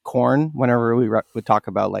people like corn whenever we talk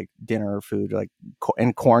about like dinner or food, like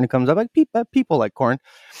and corn comes up like people like corn,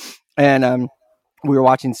 and we were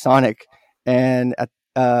watching Sonic, and at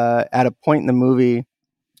a point in the movie.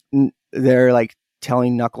 They're like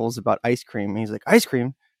telling Knuckles about ice cream. And he's like, ice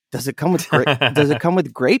cream? Does it come with does it come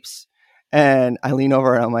with grapes? And I lean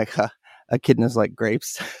over and I'm like, echidnas like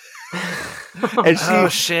grapes. And oh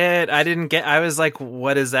shit! I was like,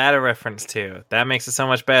 what is that a reference to? That makes it so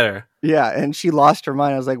much better. Yeah, and she lost her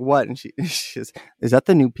mind. I was like, what? And she says, is that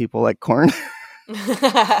the new people like corn?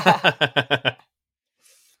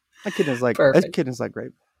 Echidnas like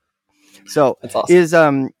grape. So that's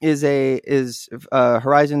awesome. Is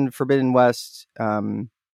Horizon Forbidden West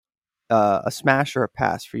a smash or a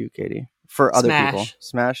pass for you, Katie? For other people,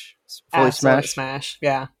 smash, fully smash.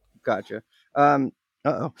 Yeah, gotcha.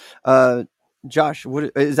 Josh,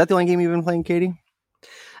 what is that? The only game you've been playing, Katie?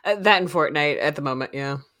 That and Fortnite at the moment.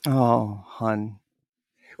 Yeah. Oh, hun.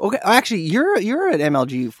 Okay, actually, you're an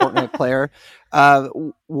MLG Fortnite player.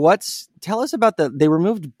 Tell us about they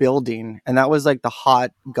removed building, and that was like the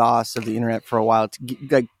hot goss of the internet for a while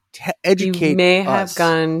to educate. You may have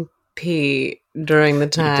gone pee during the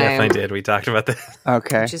time. You definitely did. We talked about that.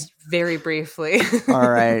 Okay, just very briefly. All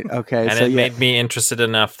right. Okay, and it made me interested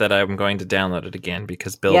enough that I'm going to download it again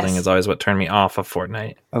because building is always what turned me off of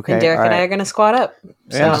Fortnite. Okay, and Derek and I are going to squad up.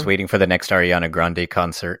 So I'm just waiting for the next Ariana Grande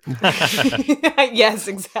concert. Yes,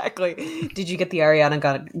 exactly. Did you get the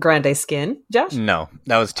Ariana Grande skin, Josh? No,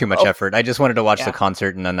 that was too much effort. I just wanted to watch the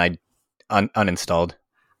concert and then I uninstalled.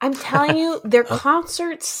 I'm telling you, their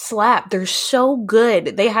concerts slap. They're so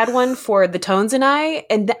good. They had one for the Tones and I,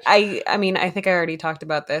 and I mean, I think I already talked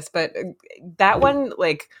about this, but that one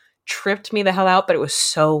like tripped me the hell out. But it was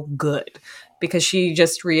so good because she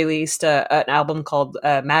just released an album called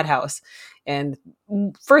Madhouse, and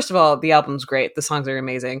first of all, the album's great. The songs are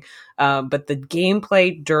amazing, but the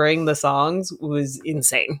gameplay during the songs was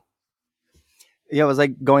insane. Yeah, it was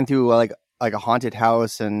like going through like a haunted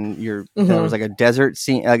house, and there was like a desert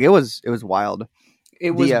scene. Like it was wild.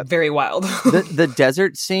 It was very wild. the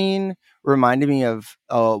desert scene reminded me of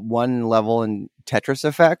one level in Tetris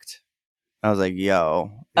Effect. I was like,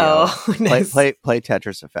 yo, nice. play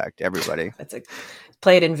Tetris Effect, everybody.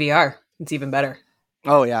 Play it in VR. It's even better.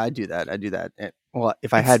 Oh yeah, I do that. Well,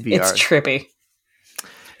 if I had VR, it's trippy.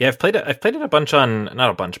 Yeah, I've played it a bunch not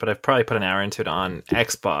a bunch, but I've probably put an hour into it on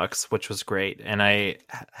Xbox, which was great. And I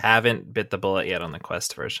haven't bit the bullet yet on the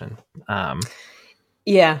Quest version.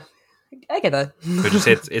 Yeah, I get that. Would you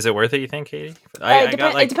say is it worth it? You think, Katie?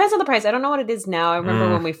 It depends on the price. I don't know what it is now. I remember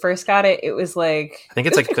when we first got it, it was like I think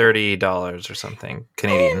it's like $30 or something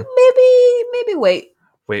Canadian. Maybe wait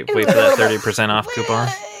for that 30% off coupon.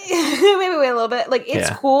 Maybe wait a little bit. Like it's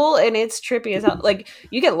cool and it's trippy as hell. Like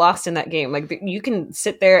you get lost in that game. Like you can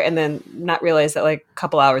sit there and then not realize that like a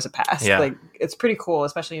couple hours have passed. Yeah. Like it's pretty cool,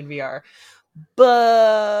 especially in VR.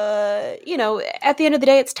 But at the end of the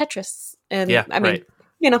day, it's Tetris, and I mean,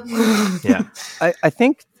 yeah. I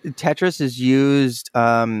think Tetris is used.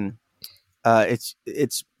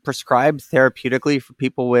 It's prescribed therapeutically for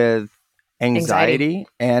people with anxiety.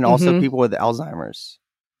 And also people with Alzheimer's.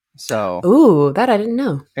 So, ooh, that I didn't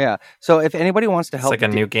know. Yeah. So if anybody wants to help, it's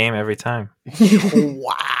like a new game every time.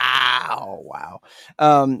 Wow. Wow.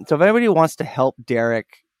 So if anybody wants to help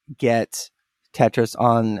Derek get Tetris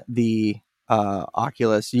on the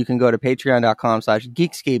Oculus, you can go to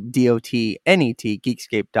patreon.com/geekscape.dotnet,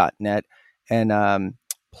 geekscape.net, and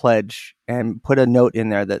pledge and put a note in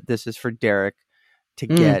there that this is for Derek to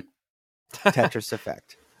get Tetris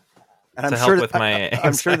Effect. And to help with my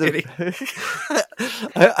anxiety.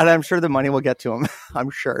 And I'm sure the money will get to him. I'm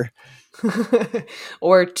sure.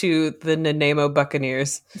 Or to the Nanaimo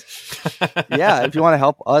Buccaneers. Yeah, if you want to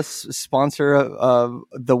help us sponsor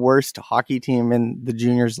the worst hockey team in the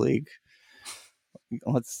juniors league,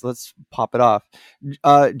 let's pop it off.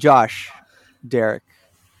 Josh, Derek,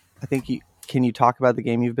 I think can you talk about the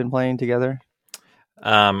game you've been playing together?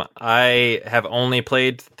 I have only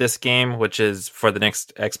played this game, which is for the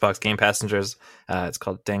next Xbox Game Passengers. It's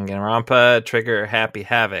called Danganronpa Trigger Happy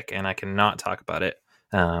Havoc, and I cannot talk about it.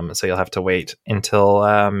 So you'll have to wait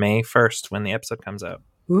until May 1st when the episode comes out.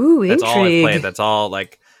 Ooh, That's all I've intrigue. played. That's all,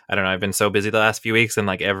 like, I don't know. I've been so busy the last few weeks, and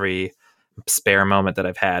like every spare moment that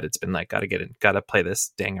I've had, it's been like, gotta play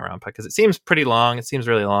this Danganronpa because it seems pretty long. It seems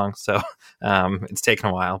really long, so it's taken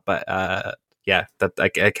a while. But yeah, that I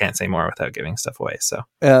can't say more without giving stuff away. So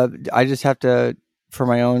I just have to, for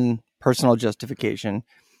my own personal justification,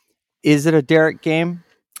 is it a Derek game?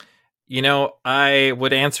 You know, I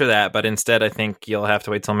would answer that, but instead I think you'll have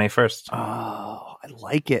to wait till May 1st. Oh, I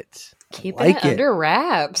like it. Keeping it under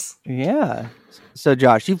wraps. Yeah. So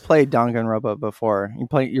Josh, you've played Danganronpa before.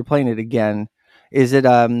 You're playing it again. Is it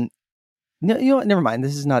no, you know what? Never mind.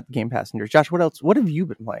 This is not Game Passengers. Josh, what have you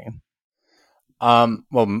been playing?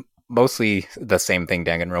 Well, mostly the same thing,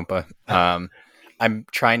 Danganronpa. I'm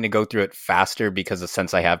trying to go through it faster because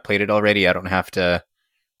since I have played it already, I don't have to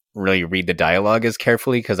really read the dialogue as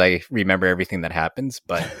carefully because I remember everything that happens.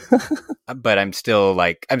 But I'm still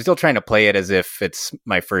trying to play it as if it's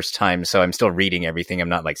my first time, so I'm still reading everything. I'm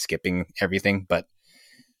not like skipping everything. But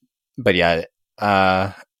yeah,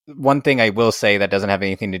 one thing I will say that doesn't have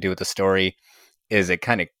anything to do with the story is it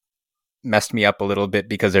kind of messed me up a little bit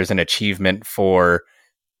because there's an achievement for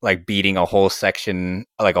like beating a whole section,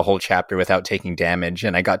 like a whole chapter without taking damage.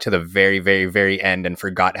 And I got to the very, very, very end and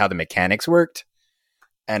forgot how the mechanics worked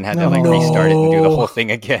and had to restart it and do the whole thing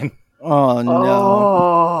again. Oh,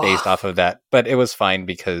 no. Based off of that. But it was fine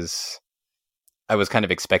because I was kind of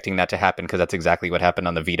expecting that to happen because that's exactly what happened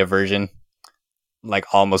on the Vita version. Like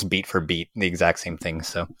almost beat for beat, the exact same thing.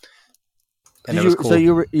 So, and it was cool. So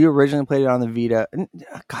you originally played it on the Vita.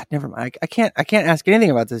 God, never mind. I can't ask anything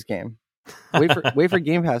about this game. Wait for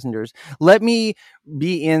Game Passengers. Let me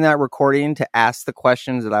be in that recording to ask the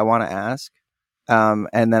questions that I want to ask, and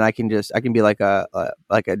then I can be like a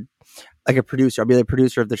producer. I'll be the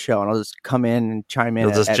producer of the show, and I'll just come in and chime in.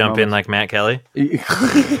 You'll just jump in like Matt Kelly.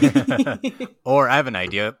 Or I have an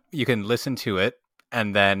idea. You can listen to it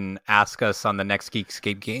and then ask us on the next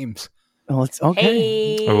Geekscape Games. Oh, it's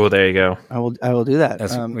okay. Hey. Oh, there you go. I will do that.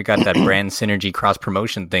 We got that brand synergy cross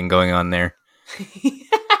promotion thing going on there.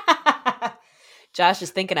 Josh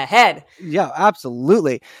is thinking ahead. Yeah,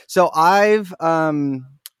 absolutely. So I've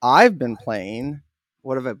been playing.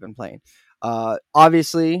 What have I been playing?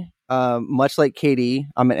 Obviously, much like Katie,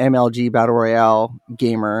 I'm an MLG Battle Royale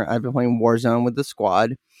gamer. I've been playing Warzone with the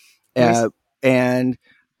squad, Nice. and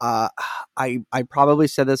I probably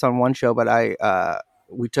said this on one show, but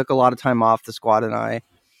we took a lot of time off, the squad and I,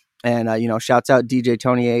 and shouts out DJ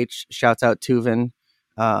Tony H, shouts out Tuvin.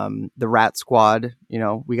 The Rat Squad,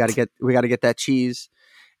 we got to get that cheese.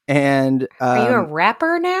 And are you a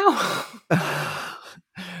rapper now?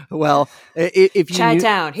 Well, if you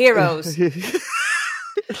Chi-Town heroes.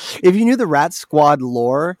 If you knew the Rat Squad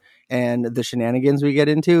lore and the shenanigans we get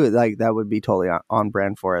into, like that would be totally on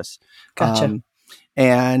brand for us. Gotcha.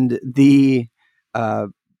 And the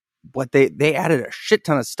what they added a shit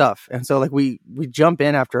ton of stuff, and so like we jump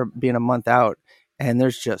in after being a month out, and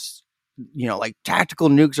there's just like tactical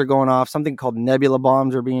nukes are going off. Something called nebula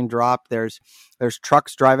bombs are being dropped. There's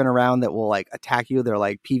trucks driving around that will like attack you. They're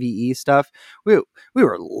like PvE stuff. We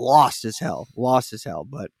were lost as hell.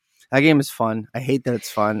 But that game is fun. I hate that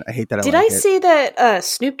it's fun. I hate that. Did I see that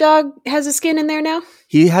Snoop Dogg has a skin in there now?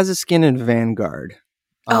 He has a skin in Vanguard.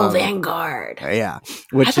 Vanguard. Yeah,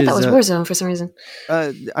 I thought that was Warzone for some reason.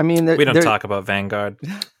 I mean, we don't talk about Vanguard.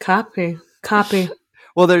 Copy.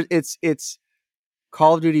 Well, it's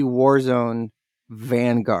Call of Duty Warzone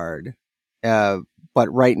Vanguard, but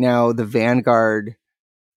right now the Vanguard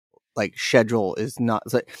like schedule is not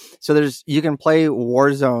so. You can play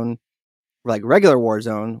Warzone like regular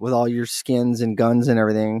Warzone with all your skins and guns and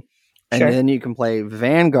everything, and then you can play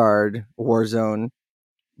Vanguard Warzone,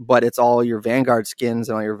 but it's all your Vanguard skins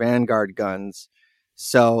and all your Vanguard guns.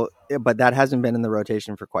 So, but that hasn't been in the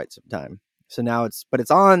rotation for quite some time. So now it's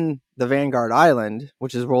on the Vanguard Island,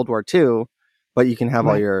 which is World War II, but you can have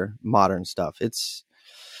all your modern stuff. It's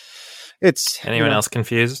Anyone else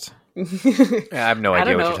confused? I have no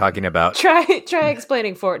idea what you're talking about. Try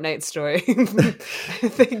explaining Fortnite's story. I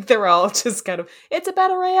think they're all just kind of, it's a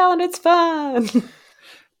battle royale and it's fun.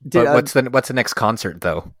 But what's the next concert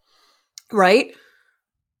though? Right?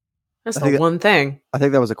 That's the one thing. I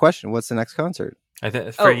think that was a question. What's the next concert? I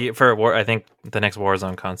think war. I think the next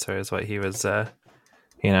Warzone concert is what he was,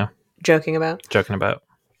 joking about.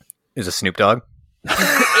 Is a Snoop Dogg?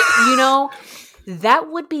 That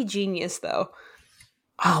would be genius, though.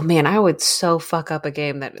 Oh man, I would so fuck up a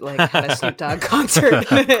game that had a Snoop Dogg concert.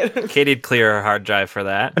 Katie'd clear her hard drive for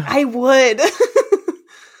that. I would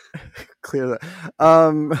clear that.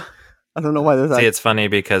 I don't know why there's. See, it's funny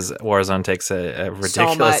because Warzone takes a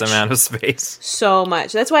ridiculous amount of space. So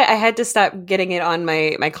much. That's why I had to stop getting it on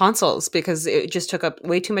my consoles because it just took up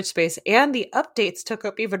way too much space, and the updates took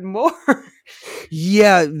up even more.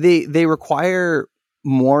 Yeah, they require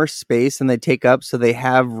more space than they take up, so they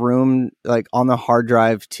have room on the hard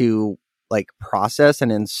drive to process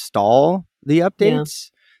and install the updates.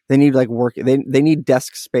 Yeah. They need work. They need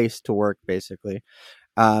desk space to work basically.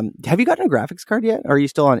 Have you gotten a graphics card yet? Or are you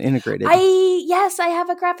still on integrated? Yes, I have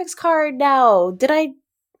a graphics card now. Did I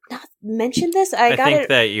not mention this? I think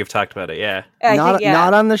that you've talked about it. Yeah,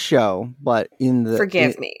 not on the show, but in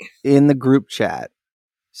the in the group chat.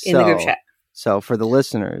 In the group chat. So for the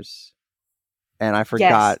listeners, and I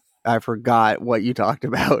forgot. Yes. I forgot what you talked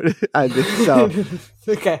about.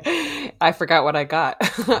 Okay, I forgot what I got.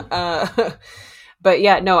 But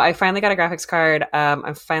yeah, no, I finally got a graphics card.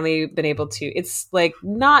 I've finally been able to. It's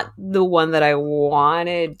not the one that I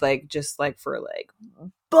wanted, just for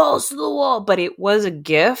balls to the wall, but it was a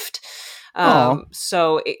gift.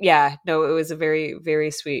 So it was a very,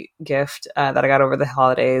 very sweet gift that I got over the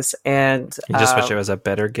holidays. And you just wish it was a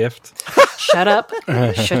better gift. Shut up!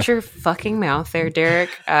 Shut your fucking mouth, there,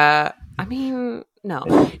 Derek. No.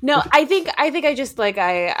 I think I just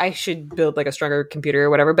I should build a stronger computer or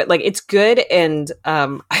whatever. But it's good, and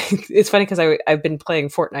it's funny because I've been playing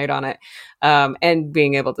Fortnite on it, and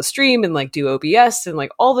being able to stream and do OBS and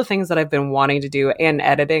all the things that I've been wanting to do and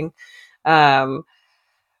editing.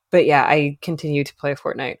 But yeah, I continue to play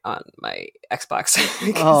Fortnite on my Xbox because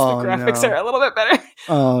the graphics are a little bit better.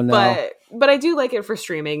 Oh no! But I do like it for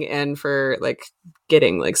streaming and for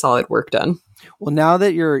getting solid work done. Well, now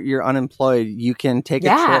that you're unemployed, you can take a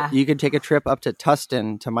trip. You can take a trip up to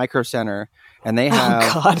Tustin to Micro Center, and they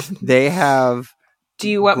have. Do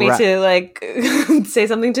you want me to say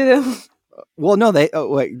something to them? Well, no, they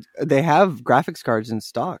have graphics cards in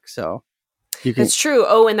stock, so. It's true.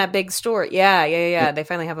 Oh, in that big store. Yeah. They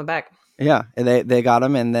finally have them back. Yeah, and they got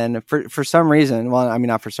them, and then for some reason, well, I mean,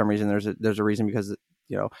 not for some reason. There's a reason because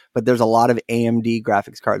but there's a lot of AMD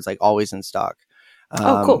graphics cards always in stock.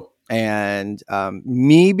 Cool. And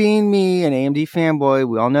me being me, an AMD fanboy,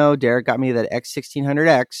 we all know Derek got me that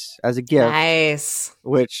X1600X as a gift. Nice.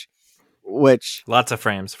 Which lots of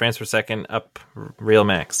frames per second up real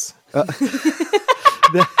max.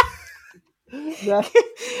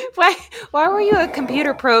 Why were you a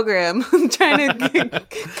computer program trying to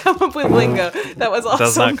come up with lingo? That was awesome.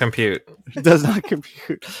 Does not compute.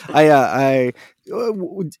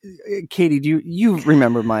 Katie, do you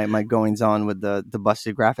remember my goings on with the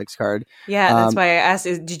busted graphics card? Yeah, that's why I asked.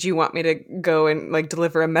 Did you want me to go and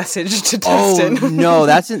deliver a message to Dustin? Oh no,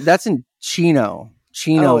 that's in Chino.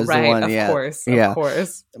 Chino is the one. Of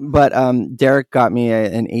course. But Derek got me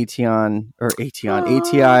an ATI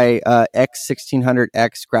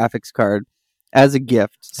X1600X graphics card as a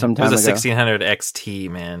gift some time ago. It was a 1600 XT,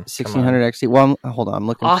 man. 1600 XT. Well, hold on, I'm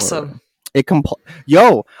looking. Awesome. I'm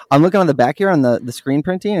looking on the back here on the screen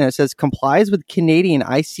printing, and it says complies with Canadian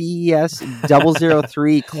ICES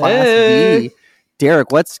 003 Class B.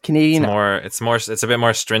 Derek, what's Canadian? It's a bit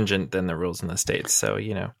more stringent than the rules in the States, so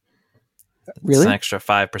Really? It's an extra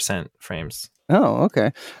 5% frames. Oh,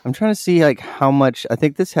 okay. I'm trying to see how much. I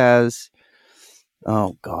think this has.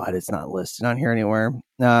 Oh God, it's not listed on here anywhere.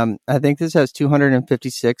 I think this has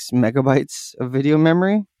 256 megabytes of video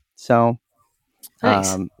memory. So,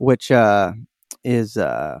 nice. Which is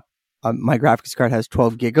my graphics card has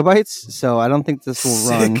 12 gigabytes. So I don't think this will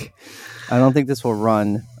run. I don't think this will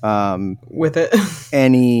run with it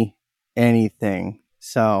anything.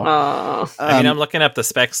 So, I mean, I'm looking up the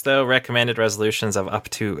specs though. Recommended resolutions of up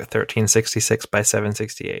to 1366 by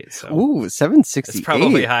 768. So, 768. It's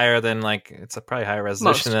probably higher than it's a probably higher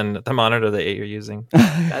resolution than the monitor that you're using.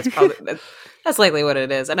 That's likely what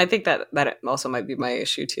it is, and I think that also might be my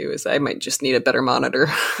issue too. Is I might just need a better monitor.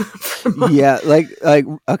 Yeah,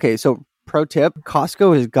 okay. So, pro tip: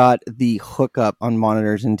 Costco has got the hookup on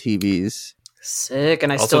monitors and TVs. Sick,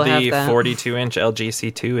 and I also still have that. Also, the 42-inch LG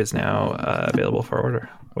C2 is now available for order,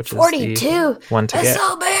 which 42? is the one to get. That's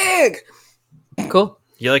so big. Cool.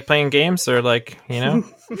 You like playing games, or you like games,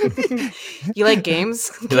 kid? You like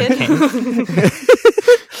games?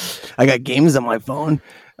 I got games on my phone.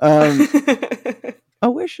 I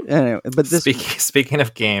wish. Anyway, but this. Speaking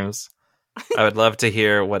of games, I would love to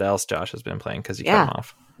hear what else Josh has been playing because you cut him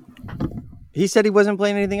off. He said he wasn't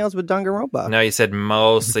playing anything else with Danganronpa. No, he said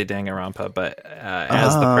mostly Danganronpa, but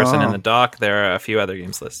as the person in the doc, there are a few other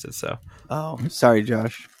games listed. So, sorry,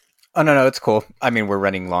 Josh. Oh no, it's cool. I mean, we're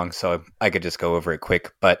running long, so I could just go over it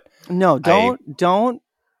quick. But no, don't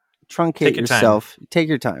truncate yourself. Take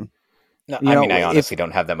your time. No, I honestly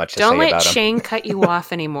don't have that much to say about him. Don't let Shane cut you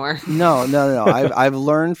off anymore. No. I've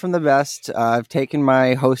learned from the best. I've taken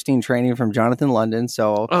my hosting training from Jonathan London.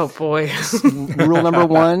 So, oh boy, rule number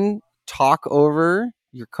 1. Talk over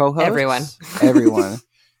your co-hosts.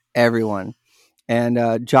 Everyone.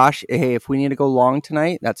 And Josh, hey, if we need to go long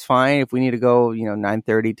tonight, that's fine. If we need to go,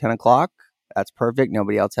 9:30, 10 o'clock, that's perfect.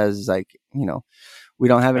 Nobody else has we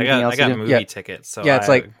don't have anything else. I got movie tickets. So yeah,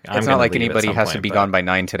 it's not like anybody has to be gone by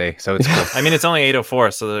 9 today. So it's cool. I mean, it's only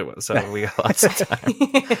 8:04, so we got lots of time.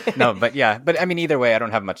 No, but I mean, either way, I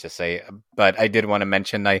don't have much to say. But I did want to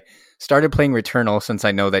mention I started playing Returnal since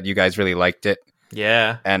I know that you guys really liked it.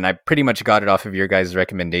 Yeah. And I pretty much got it off of your guys'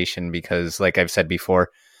 recommendation because, like I've said before,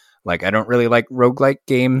 I don't really like roguelike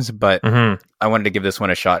games, but I wanted to give this one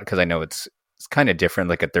a shot because I know it's kind of different,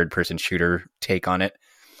 like a third-person shooter take on it.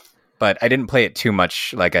 But I didn't play it too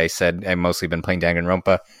much. Like I said, I've mostly been playing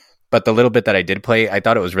Danganronpa. But the little bit that I did play, I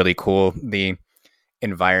thought it was really cool. The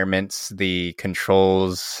environments, the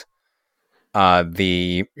controls,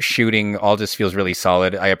 the shooting all just feels really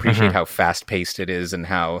solid. I appreciate how fast-paced it is and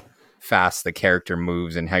how fast the character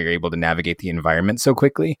moves and how you're able to navigate the environment so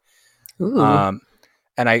quickly. And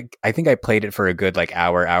I think I played it for a good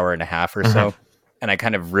hour and a half or so, and I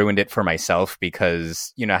kind of ruined it for myself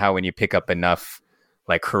because you know how when you pick up enough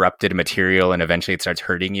corrupted material and eventually it starts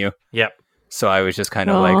hurting you. Yep. So I was just kind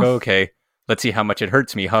of okay, let's see how much it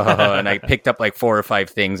hurts me. And I picked up 4 or 5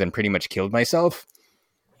 things and pretty much killed myself.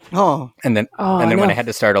 And then when I had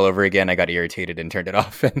to start all over again, I got irritated and turned it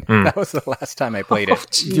off. And that was the last time I played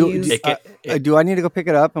it. Do I need to go pick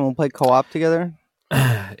it up and we'll play co-op together?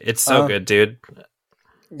 It's so good, dude.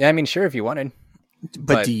 Yeah, I mean, sure, if you wanted.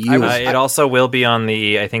 But do you? It also will be on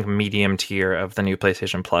the, I think, medium tier of the new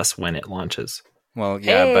PlayStation Plus when it launches. Well,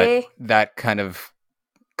 yeah, but that kind of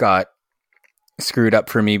got screwed up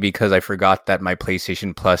for me because I forgot that my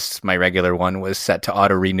PlayStation Plus, my regular one, was set to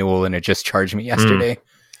auto renewal and it just charged me yesterday.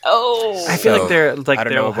 Oh, I feel like they're I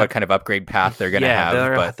don't know what kind of upgrade path they're going to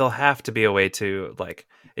have. But they'll have to be a way to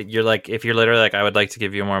you're if you're literally I would like to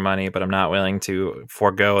give you more money, but I'm not willing to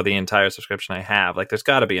forego the entire subscription I have. There's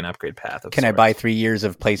got to be an upgrade path. Can I buy 3 years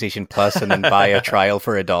of PlayStation Plus and then buy a trial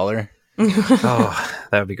for $1? Oh,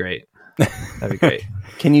 that would be great. That'd be great.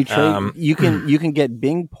 Can you trade? You can get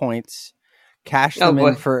Bing points, cash them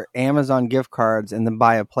in for Amazon gift cards, and then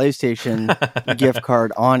buy a PlayStation gift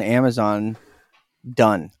card on Amazon.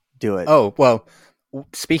 Done. Do it. Oh, well,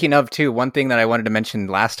 speaking of, too, one thing that I wanted to mention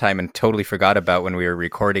last time and totally forgot about when we were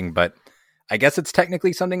recording, but I guess it's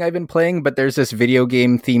technically something I've been playing, but there's this video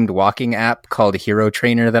game themed walking app called Hero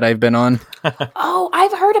Trainer that I've been on. Oh,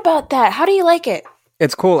 I've heard about that. How do you like it?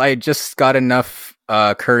 It's cool. I just got enough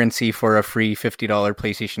currency for a free $50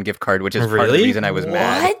 PlayStation gift card, which is part of the reason I was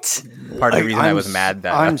mad. What? Part of the reason I was mad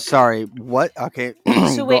that I'm sorry. What? Okay.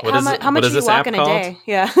 So wait, how much do you walk in a day?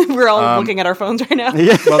 Yeah, we're all looking at our phones right now.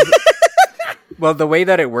 Yeah. Well, the way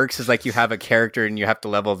that it works is you have a character and you have to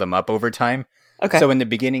level them up over time. Okay. So in the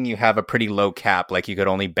beginning, you have a pretty low cap. You could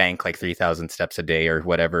only bank 3,000 steps a day or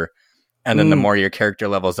whatever. And then the more your character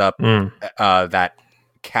levels up, that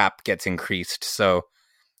cap gets increased. So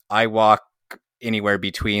I walk anywhere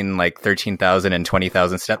between 13,000 and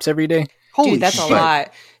 20,000 steps every day. Dude, that's a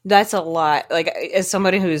lot. That's a lot. As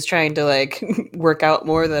somebody who's trying to work out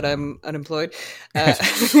more that I'm unemployed,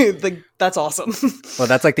 that's awesome. Well,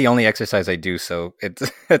 that's the only exercise I do. So it's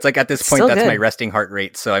at this point, Still that's good. my resting heart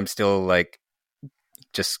rate. So I'm still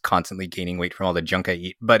just constantly gaining weight from all the junk I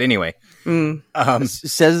eat. But anyway,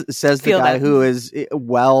 says the Feel guy that. who is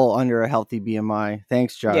well under a healthy BMI.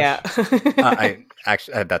 Thanks, Josh. Yeah. I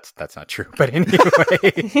actually that's not true. But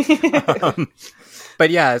anyway, but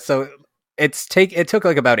yeah, so it took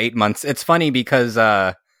like about 8 months. It's funny because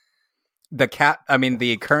the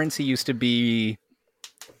currency used to be,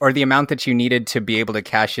 or the amount that you needed to be able to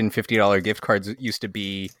cash in $50 gift cards used to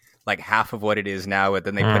be like half of what it is now. And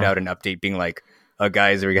then they put out an update being like, "Oh,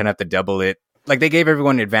 guys, we're gonna have to double it." Like they gave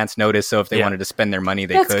everyone advance notice, so if they wanted to spend their money,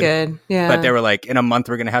 they That's could. good. Yeah. But they were like, "In a month,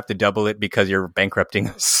 we're gonna have to double it because you're bankrupting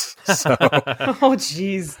us." So, Oh,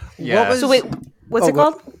 jeez. yeah. So wait, what's it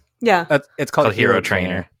called? Yeah. It's called Hero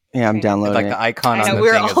Trainer. Yeah, I'm downloading Like it. the icon I on know, the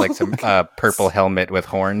we're thing is all- like some purple helmet with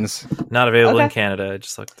horns. Not available in Okay. Canada. I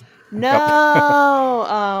just looked. No.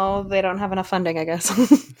 Oh, they don't have enough funding, I guess.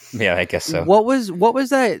 Yeah, I guess so. What was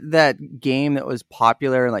that game that was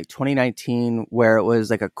popular in like 2019 where it was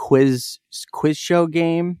like a quiz show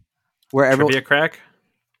game where everyone Trivia Crack?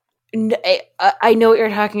 I know what you're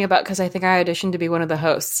talking about because I think I auditioned to be one of the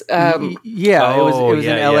hosts. it was Oh, in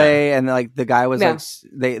yeah, LA and like the guy was Yeah.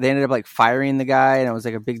 like they ended up like firing the guy and it was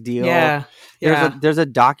like a big deal. Yeah. There's a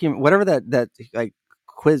document, whatever that like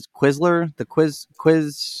Quizler, the quiz.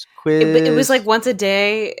 It was like once a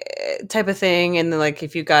day type of thing, and then, like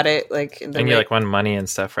if you got it, like And you like won money and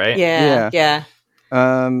stuff, right? yeah.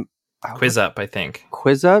 Quiz Up, I think.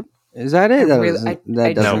 Quiz Up. Is that it? I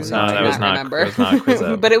That doesn't do sound that was not- remember. that was not Quiz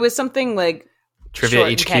Up. But it was something like Trivia short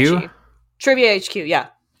and HQ? catchy. Trivia HQ, yeah.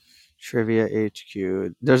 Trivia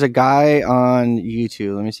HQ. There's a guy on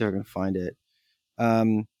YouTube. Let me see if I can find it.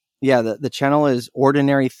 Yeah, the channel is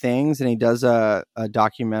Ordinary Things, and he does a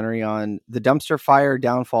documentary on the dumpster fire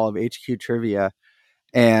downfall of HQ Trivia,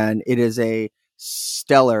 and it is a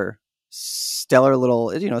stellar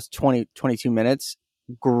little. It's 22 minutes.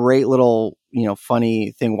 Great little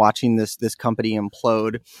funny thing watching this company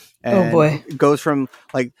implode. And Oh, boy. it goes from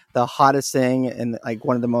like the hottest thing and like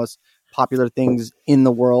one of the most popular things in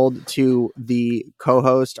the world to the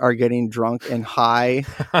co-host are getting drunk and high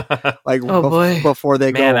like Oh, boy. before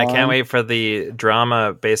they Man, go I on. can't wait for the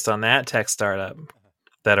drama based on that tech startup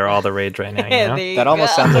that are all the rage right now. You know? That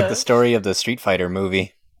almost sounds like the story of the Street Fighter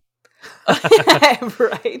movie.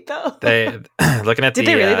 Right though. They looking at Did the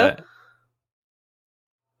they really, though?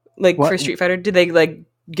 Like What? for Street Fighter, did they like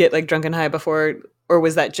get like drunk and high before, or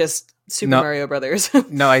was that just Super No. Mario Brothers?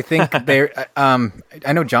 No, I think they're.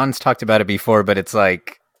 I know John's talked about it before, but it's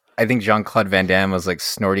like I think Jean-Claude Van Damme was like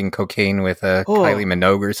snorting cocaine with Kylie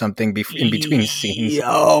Minogue or something in between scenes.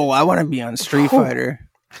 Yo, I want to be on Street Fighter.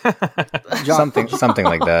 Something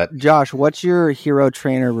like that. Josh, what's your Hero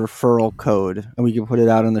Trainer referral code? And we can put it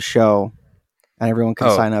out on the show, and everyone can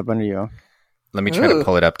Oh. sign up under you. Let me try to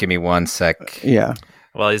pull it up. Give me 1 sec. Yeah.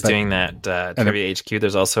 While he's doing that Trivia HQ,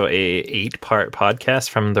 there's also a 8-part podcast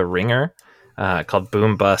from The Ringer called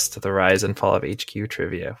Boom Bust: The Rise and Fall of HQ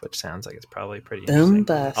Trivia, which sounds like it's probably pretty interesting.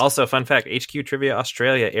 Bust. Also, fun fact, HQ Trivia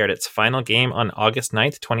Australia aired its final game on August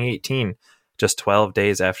 9th, 2018, just 12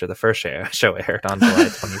 days after the first show aired on July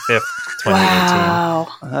 25th, 2018.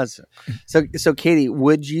 Wow. So Katie,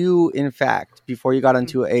 would you, in fact, before you got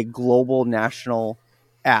into a global national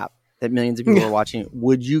app that millions of people are watching,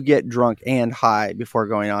 would you get drunk and high before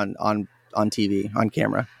going on TV, on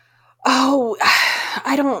camera? Oh,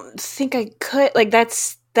 I don't think I could. Like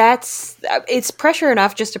that's it's pressure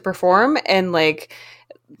enough just to perform, and like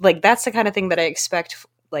that's the kind of thing that I expect.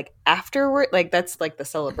 Like afterward, like that's like the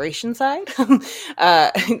celebration side.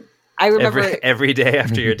 I remember every day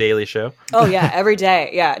after your daily show. Oh yeah, every day.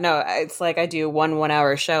 Yeah, no, it's like I do one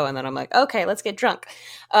hour show, and then I'm like, okay, let's get drunk.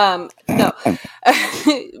 No,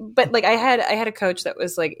 but like I had a coach that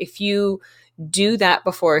was like, if you do that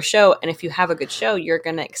before a show, and if you have a good show, you're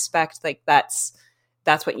gonna expect like that's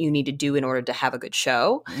what you need to do in order to have a good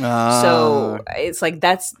show. So it's like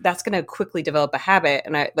that's gonna quickly develop a habit,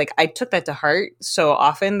 and I took that to heart so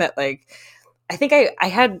often that like. I think I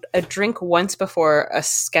had a drink once before a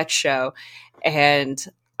sketch show, and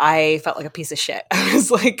I felt like a piece of shit. I was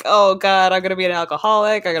like, oh God, I'm going to be an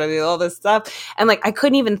alcoholic. I'm going to do all this stuff. And like, I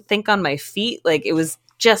couldn't even think on my feet. Like it was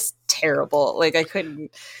just terrible. Like I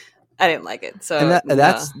didn't like it. So and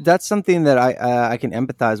that's something that I can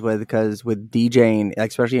empathize with, because with DJing,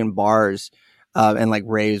 especially in bars and like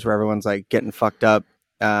raves where everyone's like getting fucked up.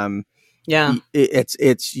 yeah,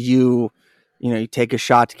 it's you take a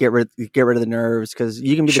shot to get rid of the nerves, because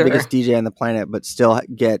you can be the biggest DJ on the planet but still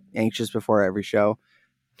get anxious before every show.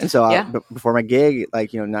 And so before my gig,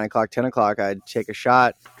 like 9 o'clock, 10 o'clock, I'd take a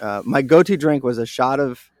shot. My go-to drink was a shot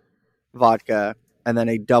of vodka and then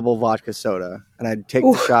a double vodka soda. And I'd take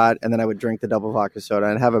the shot, and then I would drink the double vodka soda.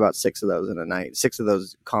 And have about 6 of those in a night, 6 of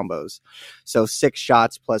those combos. So 6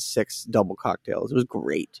 shots plus 6 double cocktails. It was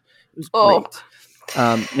great. It was great.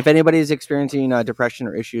 If anybody is experiencing depression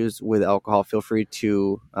or issues with alcohol, feel free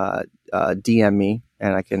to DM me,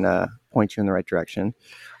 and I can point you in the right direction.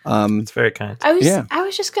 It's very kind. I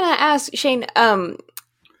was just gonna ask Shane,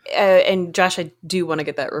 and Josh, I do want to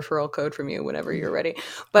get that referral code from you whenever you're ready.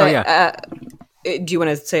 But do you want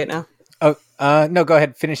to say it now? Oh, no, go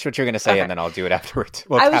ahead. Finish what you're going to say, and then I'll do it afterwards.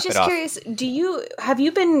 I was just curious. Have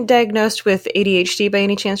you been diagnosed with ADHD by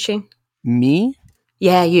any chance, Shane? Me?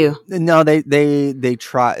 Yeah, you. No, they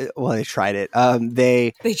tried. Well, they tried it.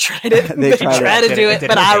 They tried it. They tried to do it,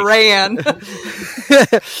 but I ran.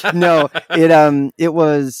 No, it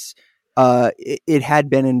was. It had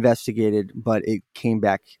been investigated, but it came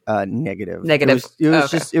back negative. Negative.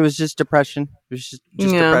 It was just depression. It was just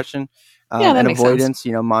depression. And avoidance,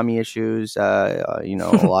 sense. Mommy issues, a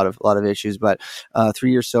lot of issues, but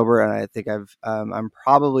 3 years sober, and I think I'm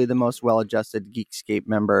probably the most well-adjusted Geekscape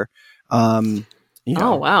member.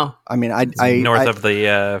 Oh wow! I mean, I north of the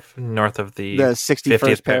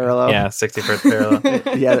 61st parallel. Yeah, 61st parallel.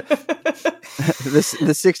 Yeah,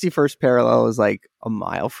 the 61st parallel is like a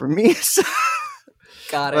mile from me. So.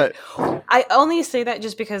 Got it. But I only say that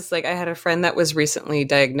just because, like, I had a friend that was recently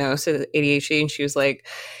diagnosed with ADHD, and she was like,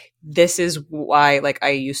 this is why, like, I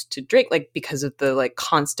used to drink, like, because of the, like,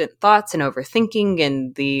 constant thoughts and overthinking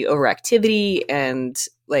and the overactivity, and,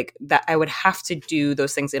 like, that I would have to do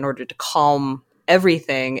those things in order to calm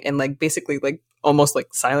everything and, like, basically, like, almost,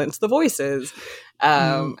 like, silence the voices.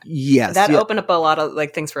 Yes. That opened up a lot of,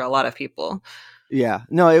 like, things for a lot of people. Yeah.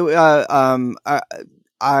 No,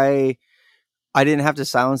 I didn't have to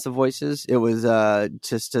silence the voices. It was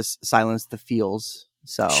just to silence the feels.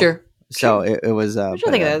 So sure. So it was. I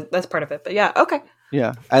think that's part of it, but yeah, okay.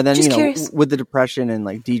 Yeah, and then just with the depression and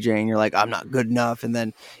like DJing, you're like, I'm not good enough. And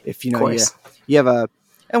then if you have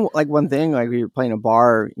and like one thing, like you're playing a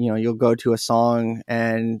bar, you'll go to a song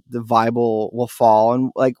and the vibe will fall.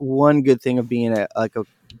 And like one good thing of being a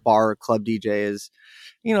bar or club DJ is,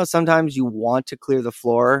 sometimes you want to clear the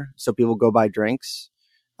floor so people go buy drinks.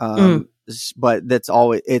 But that's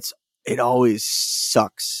always it always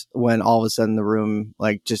sucks when all of a sudden the room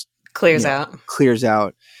like just clears out,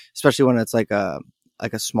 especially when it's like a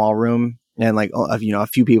small room and like a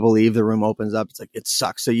few people leave, the room opens up. It's like it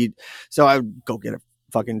sucks. So I would go get a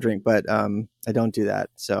fucking drink, but I don't do that.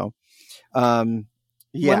 So one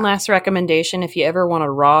last recommendation: if you ever want a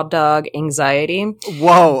raw dog anxiety,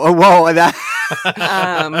 whoa, that.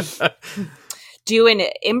 Do an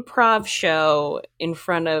improv show in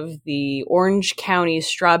front of the Orange County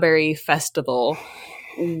Strawberry Festival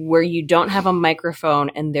where you don't have a microphone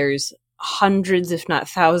and there's hundreds, if not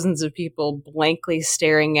thousands of people blankly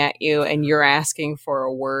staring at you and you're asking for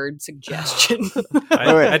a word suggestion.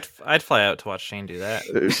 I'd fly out to watch Shane do that.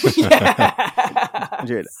 Yeah.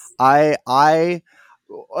 Dude, I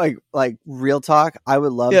like real talk, I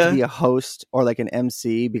would love to be a host or like an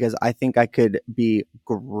MC because I think I could be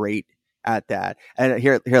great at that. And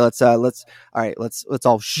here let's all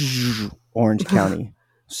Orange County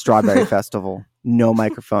Strawberry Festival, no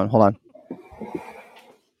microphone. Hold on.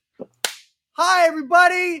 Hi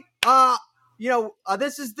everybody.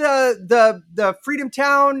 This is the Freedom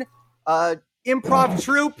Town improv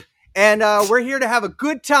troupe, and we're here to have a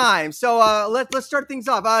good time. So let's start things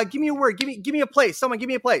off. Give me a word. Give me a place. Someone give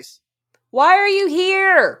me a place. Why are you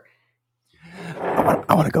here?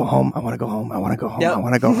 I want to go home. I want to go home. Yep. I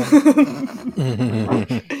want to go home.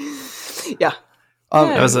 Yeah.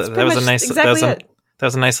 That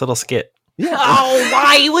was a nice little skit. Yeah. Oh,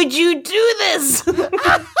 why would you do this?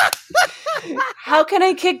 How can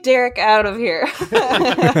I kick Derek out of here? How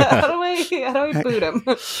do I boot him?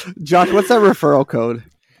 Josh, what's that referral code?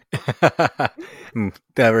 The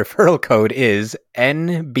referral code is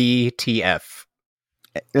NBTF.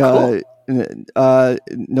 Cool.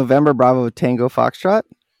 November Bravo Tango Foxtrot.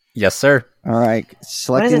 Yes, sir. All right.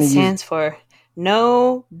 What does it stand for?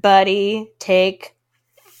 Nobody take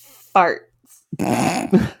farts.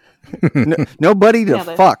 Nobody to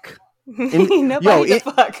fuck. Nobody to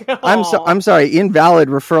fuck. I'm sorry. Invalid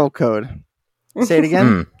referral code. Say it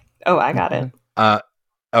again. Oh, I got it.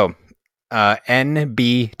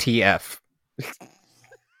 NBTF.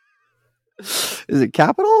 Is it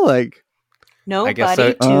capital? Like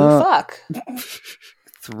nobody to fuck.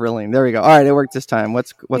 Thrilling. There we go. All right, it worked this time.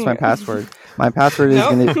 What's my password? My password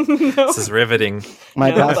is This is riveting.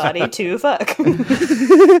 Nobody to fuck.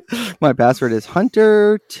 My password is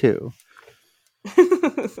Hunter2.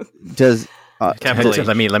 Does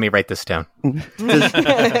let me write this down.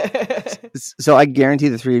 So I guarantee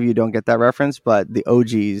the three of you don't get that reference, but the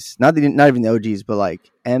OGs, not even the OGs, but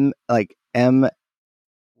like ML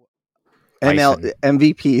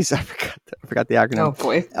MVPs. I forgot the acronym. Oh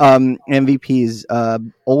boy.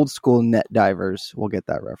 MVPs, old school net divers will get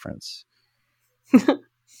that reference.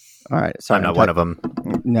 All right, sorry, I'm not one of them.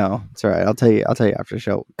 No, it's all right. I'll tell you after the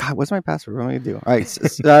show. God, what's my password? What am I gonna do? All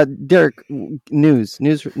right, Derek, news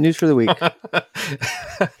for the week.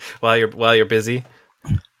 while you're busy.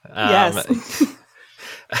 Yes.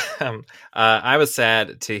 I was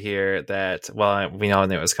sad to hear that. Well, we all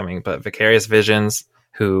knew it was coming, but Vicarious Visions,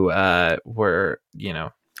 who were,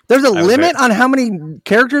 there's a limit on how many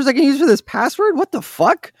characters I can use for this password. What the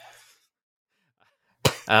fuck?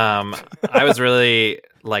 I was really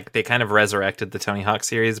like, they kind of resurrected the Tony Hawk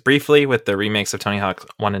series briefly with the remakes of Tony Hawk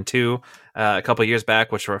 1 and 2 a couple years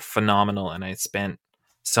back, which were phenomenal, and I spent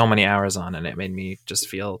so many hours on, and it made me just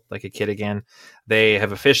feel like a kid again. They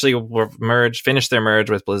have officially finished their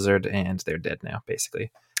merge with Blizzard, and they're dead now,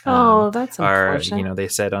 basically. That's unfortunate. They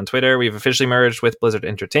said on Twitter, "We've officially merged with Blizzard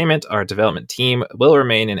Entertainment. Our development team will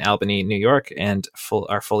remain in Albany, New York, and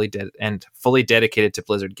are fully dedicated to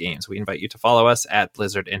Blizzard games. We invite you to follow us at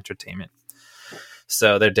Blizzard Entertainment."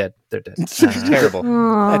 So they're dead. They're dead. Terrible.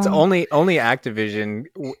 That's only Activision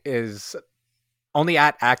is only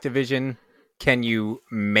at Activision can you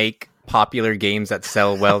make popular games that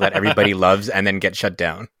sell well that everybody loves and then get shut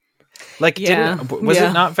down. Like, was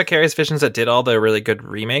it not Vicarious Visions that did all the really good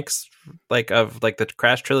remakes, of the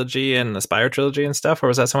Crash trilogy and the Spyro trilogy and stuff, or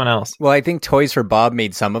was that someone else? Well, I think Toys for Bob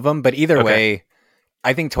made some of them, but either way,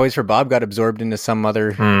 I think Toys for Bob got absorbed into some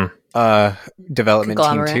other development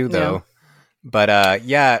team too, though. Yeah. But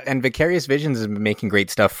and Vicarious Visions has been making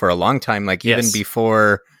great stuff for a long time. Like even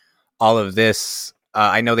before all of this,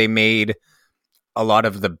 I know they made a lot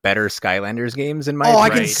of the better Skylanders games in my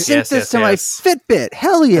opinion. I can sync this to my Fitbit.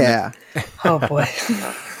 Hell yeah. Oh boy.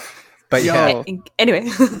 But anyway.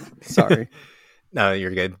 Sorry. No,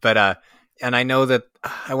 you're good. But and I know that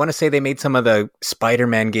I want to say they made some of the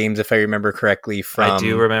Spider-Man games, if I remember correctly, from I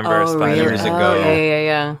do remember Spider-Man years ago.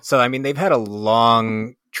 Yeah. So I mean, they've had a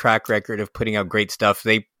long track record of putting out great stuff.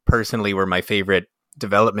 They personally were my favorite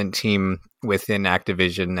development team within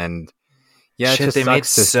Activision, and they made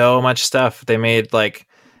so much stuff. They made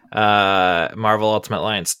Marvel Ultimate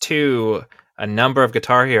Alliance 2, a number of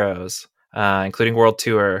Guitar Heroes, including World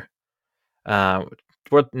Tour.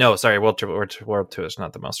 World Tour is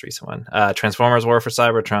not the most recent one. Transformers War for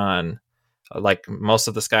Cybertron, like most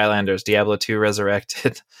of the Skylanders, Diablo 2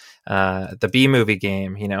 Resurrected, the B-movie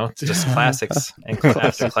game, just classics and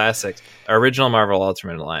after classics. Original Marvel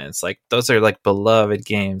Ultimate Alliance, those are beloved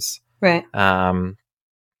games. Right.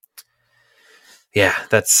 Yeah,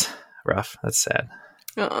 that's rough. That's sad.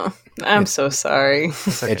 Oh, I'm so sorry.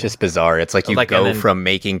 It's just bizarre. It's like you go from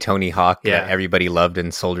making Tony Hawk that everybody loved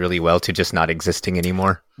and sold really well to just not existing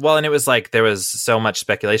anymore. Well, and it was there was so much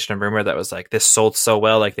speculation and rumor that was this sold so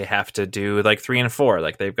well, they have to do 3 and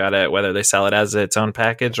 4. They've got it, whether they sell it as its own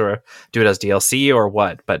package or do it as DLC or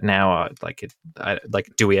what. But now,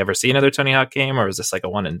 do we ever see another Tony Hawk game, or is this a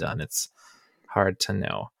one and done? It's hard to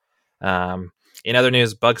know. In other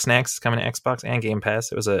news, Bugsnax is coming to Xbox and Game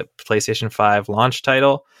Pass. It was a PlayStation 5 launch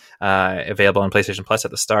title, available on PlayStation Plus at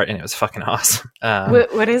the start, and it was fucking awesome.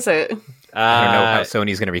 What is it? I don't know how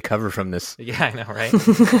Sony's going to recover from this. Yeah, I know,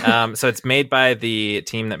 right? So it's made by the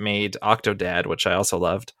team that made Octodad, which I also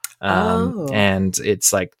loved. And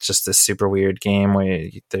it's just this super weird game where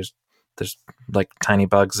there's tiny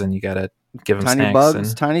bugs, and you got to give them tiny snacks. Bugs,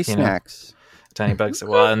 and, tiny snacks. Tiny bugs.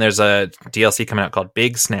 Well, and there's a DLC coming out called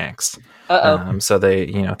Big Snacks. So they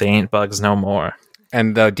ain't bugs no more.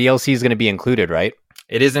 And the DLC is going to be included, right?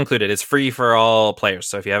 It is included. It's free for all players.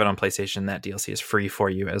 So if you have it on PlayStation, that DLC is free for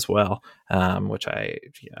you as well. Which I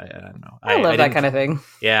don't know. I love that kind of thing.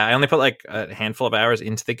 Yeah, I only put a handful of hours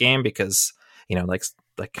into the game because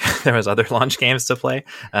there was other launch games to play,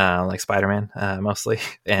 like Spider-Man mostly,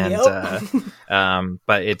 and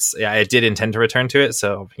but I did intend to return to it,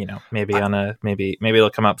 so maybe it'll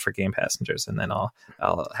come up for Game Passengers, and then I'll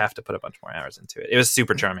have to put a bunch more hours into it. It was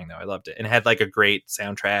super charming though. I loved it, and it had a great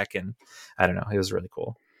soundtrack, and I don't know, it was really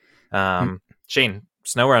cool. Shane,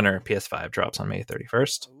 SnowRunner PS5 drops on May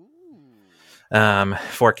 31st.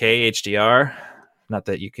 4K HDR. Not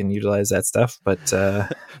that you can utilize that stuff, but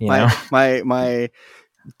my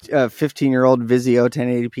 15-year-old Vizio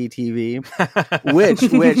 1080p TV, which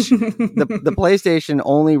the PlayStation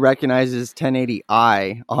only recognizes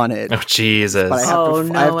 1080i on it. Oh Jesus! But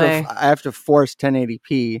I have to force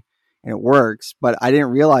 1080p, and it works. But I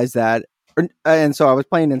didn't realize that And so I was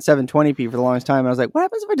playing in 720p for the longest time, and I was like, "What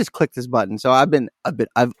happens if I just click this button?" So I've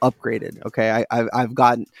upgraded. Okay,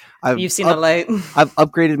 You've seen the light. I've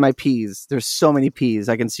upgraded my P's. There's so many P's.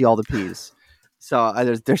 I can see all the P's. So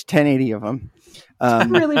there's 1080 of them.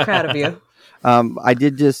 I'm really proud of you. I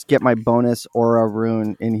did just get my bonus Aura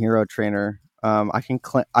rune in Hero Trainer. I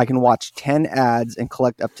can watch 10 ads and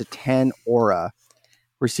collect up to 10 Aura.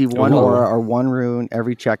 Receive one Aura or one rune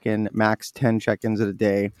every check-in. Max 10 check-ins a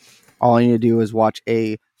day. All you need to do is watch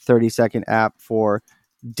a 30-second app for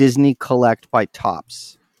Disney Collect by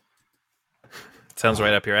Topps. Sounds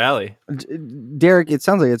right up your alley. Derek, it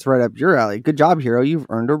sounds like it's right up your alley. Good job, Hero. You've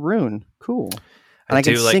earned a rune. Cool. And I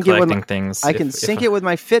do like collecting things. I can sync it with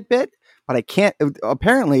my Fitbit, but I can't.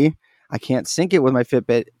 Apparently, I can't sync it with my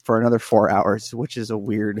Fitbit for another 4 hours, which is a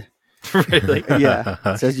weird. Really? Yeah.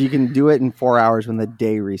 It says you can do it in 4 hours when the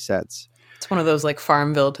day resets. It's one of those like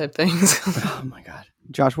Farmville type things. Oh my god,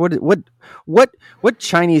 Josh, what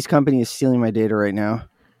Chinese company is stealing my data right now?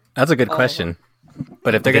 That's a good question.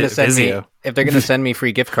 But if they're going to send me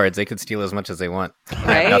free gift cards, they could steal as much as they want.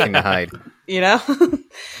 I have nothing to hide. You know?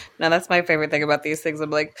 Now that's my favorite thing about these things. I'm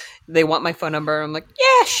like, they want my phone number. I'm like,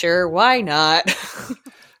 yeah, sure, why not?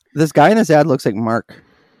 This guy in this ad looks like Mark.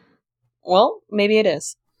 Well, maybe it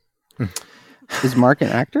is. Is Mark an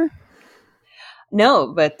actor?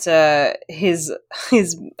 No, but his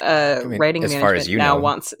writing as management far as you now know.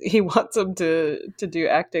 wants him to do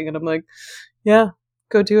acting, and I'm like, yeah,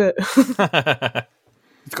 go do it.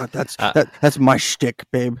 God, that's my shtick,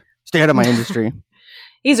 babe. Stay out of my industry.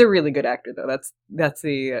 He's a really good actor, though. That's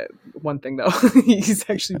the one thing, though. He's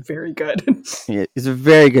actually very good. Yeah, he's a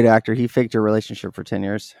very good actor. He faked your relationship for 10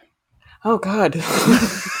 years. Oh God.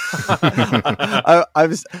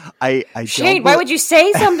 Shane, why would you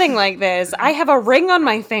say something like this? I have a ring on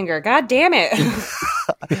my finger. God damn it.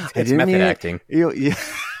 It's method acting. Yeah.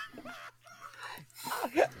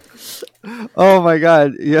 Oh my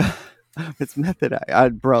God. Yeah. It's method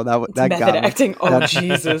acting. Bro, that method got acting. Me. Oh,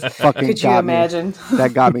 Jesus. Fucking Could you imagine?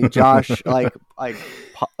 That got me. Josh, like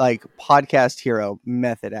podcast hero,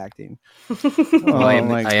 method acting. Well, I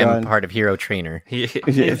am part of Hero Trainer.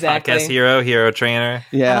 Exactly. Podcast hero trainer.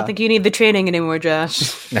 Yeah. I don't think you need the training anymore,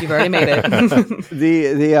 Josh. You've already made it.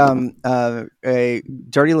 A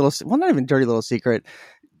dirty little, well, not even dirty little secret.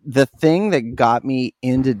 The thing that got me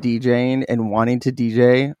into DJing and wanting to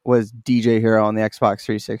DJ was DJ Hero on the Xbox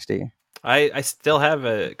 360. I still have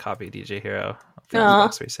a copy of DJ Hero for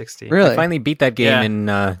Xbox 360. Really? I finally beat that game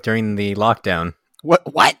during the lockdown.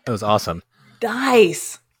 What? It was awesome.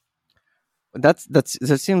 Nice. That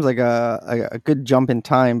seems like a good jump in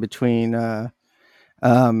time between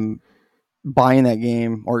buying that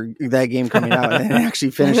game or that game coming out and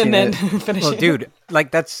actually finishing it. Well, dude,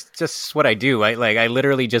 like that's just what I do. I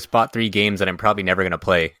literally just bought 3 games that I'm probably never gonna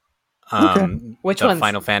play. Which ones? ones?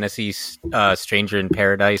 Final Fantasy, Stranger in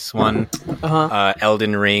Paradise one,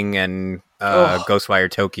 Elden Ring, and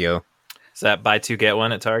Ghostwire Tokyo. Is that buy 2 get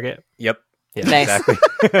 1 at Target? Yep. Yeah, Nice.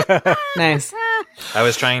 exactly. Nice. I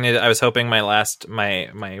was hoping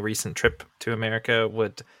my recent trip to America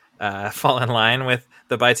would fall in line with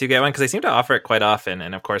the buy 2 get 1 because they seem to offer it quite often.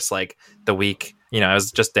 And of course, like the week, I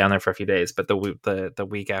was just down there for a few days, but the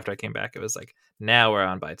week after I came back, it was like, now we're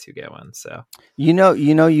on buy 2 get 1. So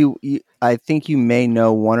you I think you may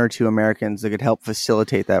know 1 or 2 Americans that could help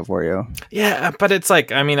facilitate that for you. Yeah, but it's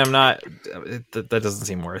like, I mean, that doesn't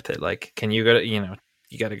seem worth it. Like, can you go to, you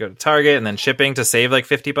got to go to Target and then shipping to save like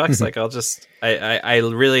 $50. Like I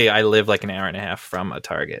live like an hour and a half from a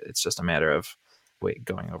Target. It's just a matter of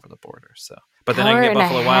going over the border. So, but then I can get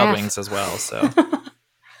Buffalo Wild Wings as well. So,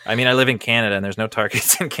 I mean, I live in Canada and there's no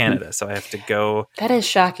Targets in Canada. So I have to go. That is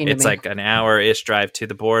shocking to me. It's like an hour-ish drive to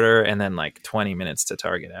the border and then like 20 minutes to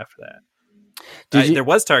Target after that. There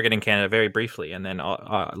was Target in Canada very briefly. And then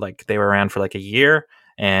like they were around for like a year.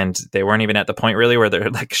 And they weren't even at the point really where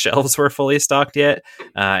their like shelves were fully stocked yet.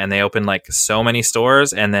 And they opened like so many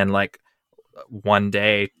stores. And then like one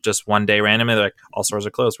day randomly, they're like, all stores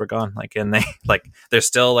are closed. We're gone. Like, and they like, there's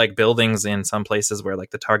still like buildings in some places where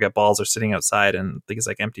like the Target balls are sitting outside and these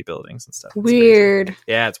like empty buildings and stuff. It's weird. crazy.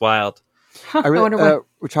 Yeah, it's wild. I wonder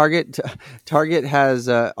Target has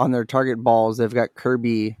on their Target balls, they've got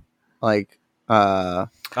Kirby like I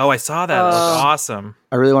saw that. That was awesome.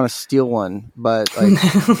 I really want to steal one, but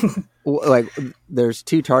like there's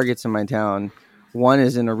 2 Targets in my town. One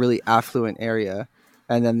is in a really affluent area,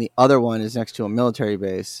 and then the other one is next to a military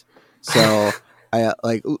base. So I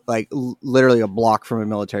like literally a block from a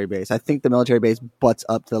military base. I think the military base butts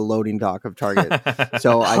up to the loading dock of Target.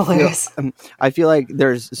 So I feel like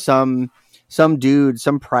there's some dude,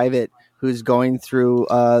 some private who's going through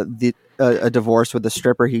a divorce with a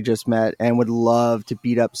stripper he just met and would love to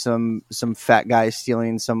beat up some fat guy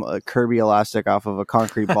stealing some Kirby elastic off of a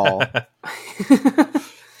concrete ball.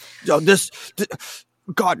 Oh,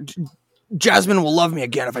 God, Jasmine will love me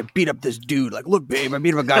again if I beat up this dude. Like, look, babe, I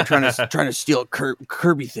beat up a guy trying to steal a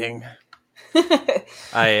Kirby thing.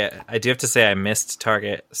 I do have to say I missed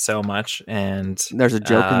Target so much, and there's a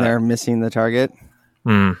joke in there, missing the Target.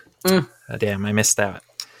 Damn, I missed that.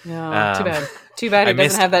 No, too bad. Too bad he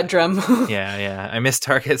doesn't have that drum. yeah. I missed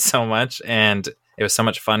Target so much, and it was so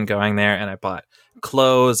much fun going there. And I bought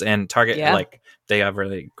clothes, and Target like they have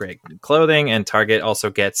really great clothing, and Target also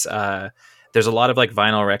gets there's a lot of like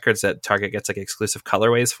vinyl records that Target gets like exclusive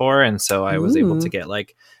colorways for, and so I was able to get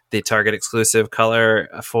like the Target exclusive color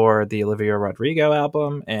for the Olivia Rodrigo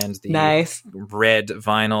album and the red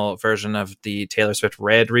vinyl version of the Taylor Swift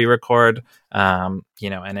Red re-record. And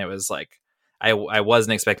it was like I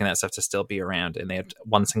wasn't expecting that stuff to still be around, and they had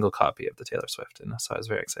one single copy of the Taylor Swift, and so I was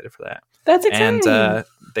very excited for that. That's exciting. And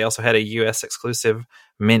they also had a US exclusive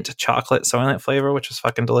mint chocolate Soylent flavor, which was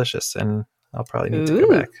fucking delicious, and I'll probably need to go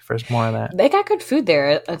back for more of that. They got good food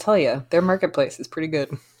there, I tell you. Their marketplace is pretty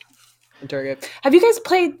good. Target. Have you guys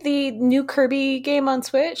played the new Kirby game on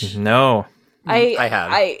Switch? No. I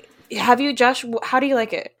have. Have you, Josh? How do you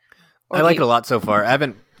like it? I like it a lot so far. I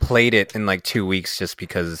haven't played it in like 2 weeks just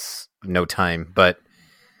because no time. But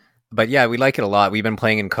yeah, we like it a lot. We've been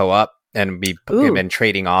playing in co-op, and we've been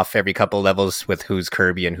trading off every couple levels with who's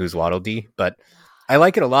Kirby and who's Waddle Dee. But I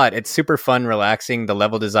like it a lot. It's super fun, relaxing. The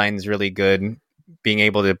level design is really good. Being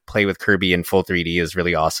able to play with Kirby in full 3D is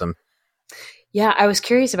really awesome. Yeah, I was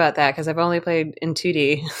curious about that because I've only played in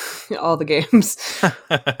 2D all the games,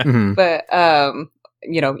 but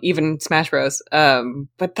even Smash Bros.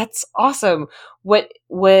 But that's awesome. What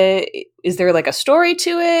is there like a story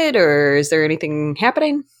to it, or is there anything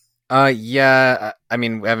happening? Yeah, I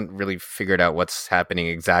mean, we haven't really figured out what's happening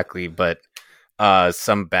exactly, but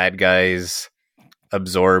some bad guys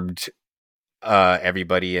absorbed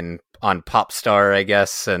everybody on Popstar, I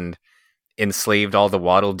guess, and enslaved all the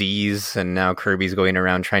Waddle Dees, and now Kirby's going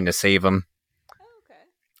around trying to save them. Okay.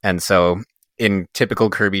 And so, in typical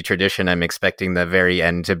Kirby tradition, I'm expecting the very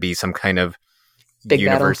end to be some kind of big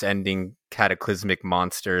universe-ending cataclysmic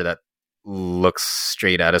monster that looks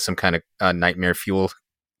straight out of some kind of nightmare fuel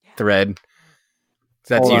thread.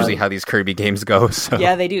 That's usually how these Kirby games go. So.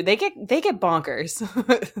 Yeah, they do. They get bonkers.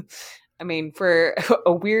 I mean, for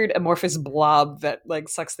a weird amorphous blob that like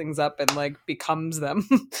sucks things up and like becomes them.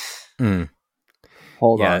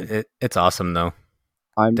 Hold on. It's awesome though.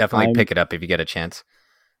 Definitely pick it up if you get a chance.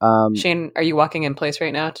 Shane, are you walking in place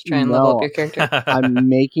right now to try and level up your character? I'm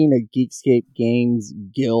making a Geekscape Games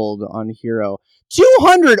guild on Hero.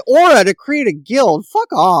 200 aura to create a guild.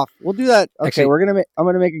 Fuck off. We'll do that. Okay, actually, I'm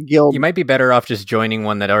gonna make a guild. You might be better off just joining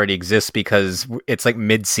one that already exists because it's like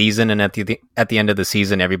mid-season, and at the end of the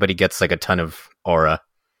season, everybody gets like a ton of aura.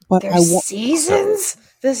 But there's seasons.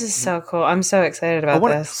 This is so cool. I'm so excited about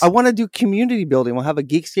this. I want to do community building. We'll have a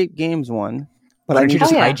Geekscape Games one. But why don't you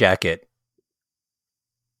just hijack it?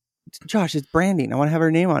 Josh, it's branding. I want to have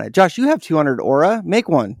her name on it. Josh, you have 200 aura. Make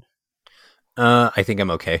one. I think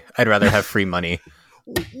I'm okay. I'd rather have free money.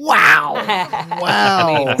 Wow.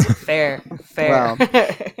 I mean, fair. Wow.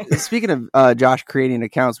 Speaking of Josh creating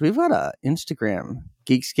accounts, we've got a Instagram,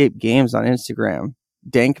 Geekscape Games on Instagram.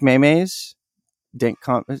 Dank memes, dank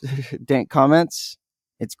comments.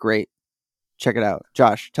 It's great. Check it out.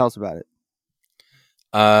 Josh, tell us about it.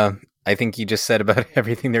 I think you just said about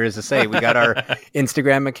everything there is to say. We got our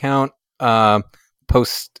Instagram account.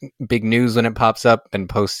 Post big news when it pops up, and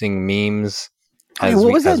posting memes.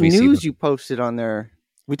 What was that news you posted on there?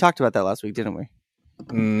 We talked about that last week, didn't we?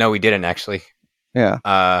 No, we didn't actually.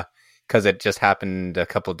 Yeah. Because it just happened a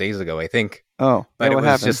couple days ago, I think. Oh, but it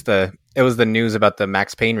was the news about the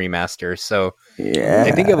Max Payne remaster. So yeah,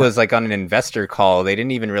 I think it was like on an investor call. They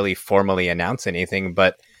didn't even really formally announce anything,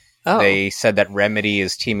 but they said that Remedy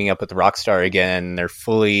is teaming up with Rockstar again. They're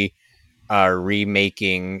fully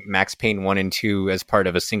remaking Max Payne 1 and 2 as part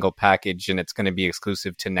of a single package, and it's going to be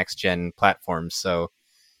exclusive to next-gen platforms. So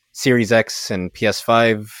Series X and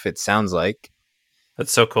PS5, it sounds like.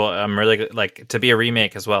 That's so cool. I'm really like to be a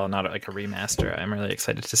remake as well, not like a remaster. I'm really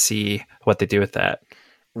excited to see what they do with that.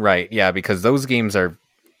 Right, yeah, because those games are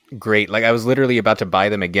great. Like I was literally about to buy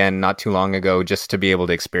them again not too long ago just to be able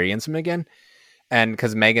to experience them again. And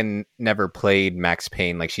because Megan never played Max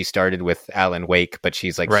Payne, like she started with Alan Wake, but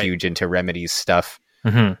she's like huge into Remedy's stuff.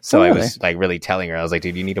 Mm-hmm. So I was like really telling her, I was like,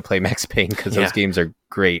 dude, you need to play Max Payne because those games are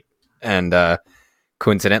great. And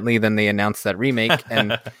coincidentally, then they announced that remake.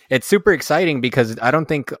 And it's super exciting because I don't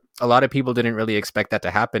think a lot of people didn't really expect that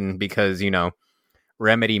to happen because, you know,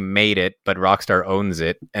 Remedy made it, but Rockstar owns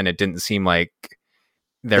it, and it didn't seem like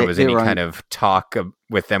there was any kind of talk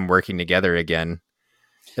with them working together again.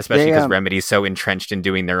 Especially because Remedy's so entrenched in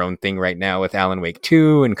doing their own thing right now with Alan Wake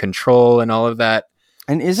 2 and Control and all of that.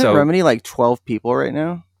 And isn't Remedy like 12 people right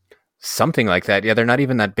now? Something like that. Yeah, they're not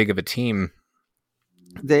even that big of a team.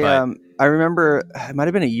 I remember it might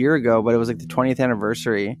have been a year ago, but it was like the 20th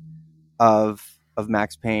anniversary of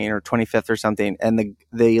Max Payne, or 25th or something, and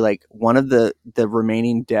they like one of the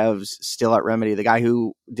remaining devs still at Remedy, the guy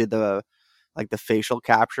who did the facial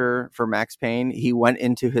capture for Max Payne, he went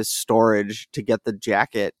into his storage to get the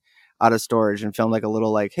jacket out of storage and filmed like a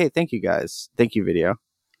little like, hey, thank you guys, thank you video.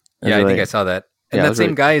 Yeah, I think I saw that. And that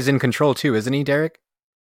same guy is in Control too, isn't he, Derek?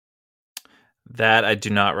 That I do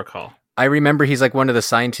not recall. I remember he's like one of the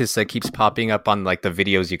scientists that keeps popping up on like the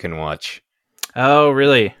videos you can watch. Oh,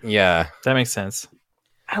 really? Yeah. That makes sense.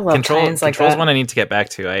 I love Control's one I need to get back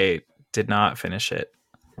to. I did not finish it,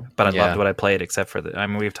 but I loved what I played, except for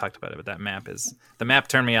we've talked about it, but the map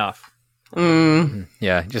turned me off.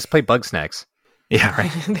 Yeah, just play Bugsnax. Yeah,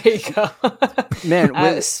 right. There you go. Man,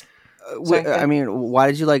 I mean, why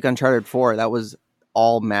did you like Uncharted 4? That was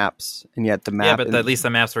all maps, and yet the map... Yeah, but at least the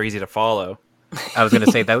maps were easy to follow. I was going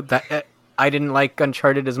to say that I didn't like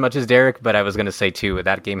Uncharted as much as Derek, but I was going to say, too,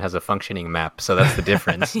 that game has a functioning map, so that's the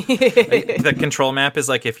difference. The Control map is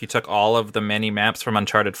like if you took all of the many maps from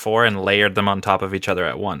Uncharted 4 and layered them on top of each other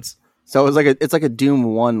at once. So it's like a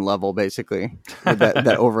Doom 1 level, basically, with that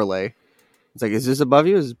overlay. It's like, is this above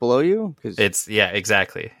you? Is this below you?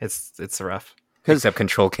 Exactly. It's rough. Except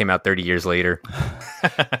Control came out 30 years later.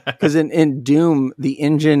 Because in Doom, the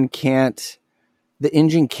engine can't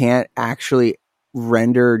actually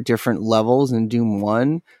render different levels in Doom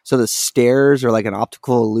 1. So the stairs are like an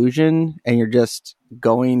optical illusion, and you're just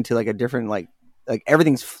going to like a different, like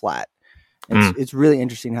everything's flat. It's really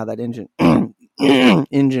interesting how that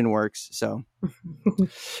engine works. So,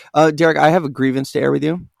 Derek, I have a grievance to air with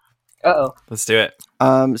you. Uh-oh. Let's do it.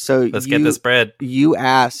 So let's get this bread. You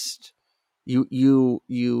asked, you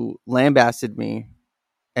lambasted me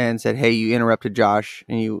and said, hey, you interrupted Josh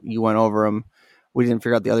and you went over him. We didn't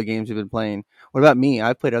figure out the other games we've been playing. What about me?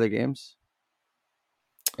 I've played other games.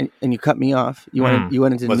 And you cut me off. You went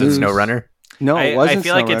into Was news. it SnowRunner? No, it wasn't. I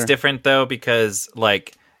feel like it's different though, because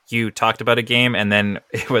like you talked about a game and then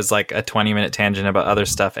it was like a 20-minute tangent about other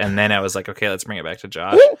stuff, and then I was like, okay, let's bring it back to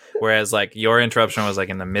Josh. Whereas like your interruption was like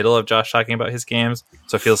in the middle of Josh talking about his games,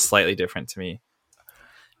 so it feels slightly different to me.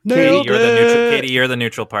 Katie, you're the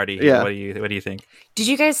neutral party here. Yeah. What do you think? Did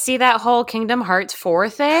you guys see that whole Kingdom Hearts 4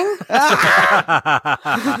 thing?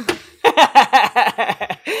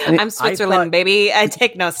 I'm Switzerland, baby. I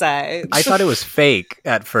take no sides. I thought it was fake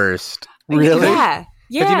at first. Really? Yeah.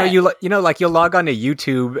 Yeah. Because you'll log on to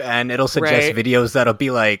YouTube and it'll suggest videos that'll be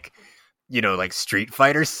like, like Street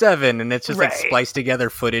Fighter 7, and it's just like spliced together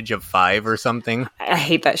footage of 5 or something. I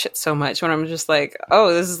hate that shit so much when I'm just like,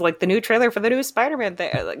 oh, this is like the new trailer for the new Spider-Man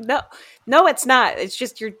thing. Like, no, it's not. It's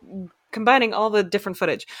just you're combining all the different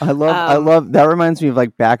footage. I love that. Reminds me of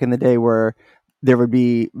like back in the day where there would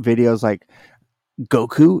be videos like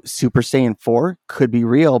Goku Super Saiyan 4 could be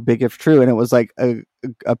real, big if true, and it was like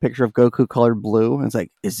a picture of Goku colored blue, and it's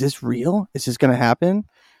like, is this real? Is this going to happen?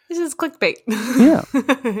 This is clickbait. Yeah.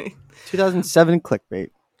 2007 clickbait.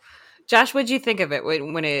 Josh, what'd you think of it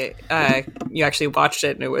when it you actually watched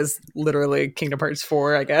it and it was literally Kingdom Hearts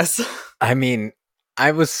 4, I guess? I mean,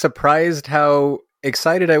 I was surprised how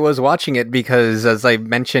excited I was watching it because, as I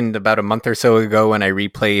mentioned about a month or so ago when I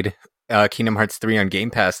replayed Kingdom Hearts 3 on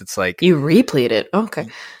Game Pass, it's like... You replayed it? Okay.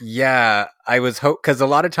 Yeah, I was... Because a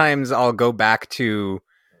lot of times I'll go back to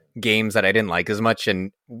games that I didn't like as much,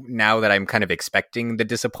 and now that I'm kind of expecting the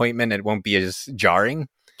disappointment, it won't be as jarring.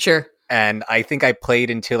 Sure. And I think I played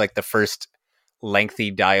into like the first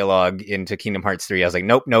lengthy dialogue into Kingdom Hearts 3. I was like,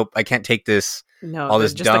 nope, I can't take this. No, all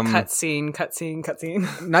this just dumb a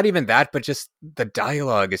cutscene. Not even that, but just the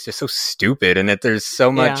dialogue is just so stupid, and there's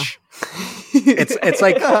so much. It's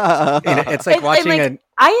like it's like watching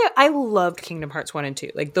I loved Kingdom Hearts 1 and 2.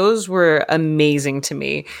 Like those were amazing to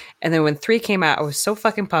me. And then when 3 came out, I was so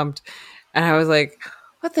fucking pumped, and I was like,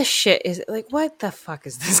 what the shit is it? Like, what the fuck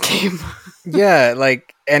is this game? Yeah,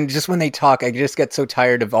 like, and just when they talk, I just get so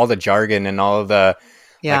tired of all the jargon and all of the,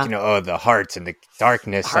 like, the hearts and the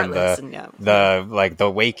darkness Heartless and the like the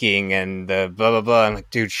waking and the blah blah blah. I'm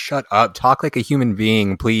like, dude, shut up! Talk like a human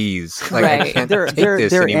being, please. Like, I can't take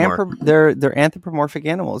this anymore. They're anthropomorphic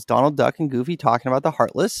animals. Donald Duck and Goofy talking about the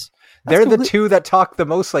heartless. They're the two that talk the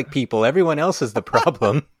most like people. Everyone else is the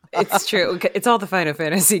problem. It's true. It's all the Final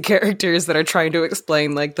Fantasy characters that are trying to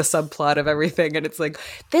explain like the subplot of everything, and it's like,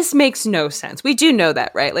 this makes no sense. We do know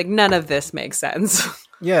that, right? Like, none of this makes sense.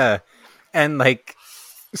 Yeah. And like,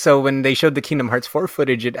 so when they showed the Kingdom Hearts 4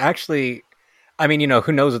 footage, it actually, I mean,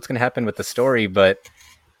 who knows what's going to happen with the story, but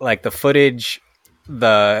like the footage,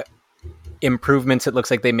 the improvements it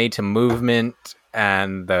looks like they made to movement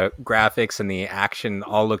and the graphics and the action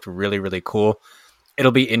all looked really, really cool.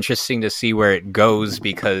 It'll be interesting to see where it goes,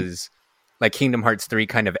 because like Kingdom Hearts 3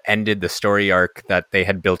 kind of ended the story arc that they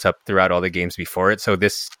had built up throughout all the games before it. So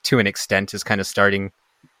this, to an extent, is kind of starting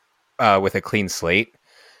with a clean slate.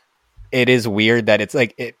 It is weird that it's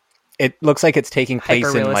like, it looks like it's taking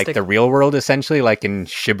place in like the real world, essentially, like in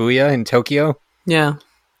Shibuya in Tokyo. Yeah.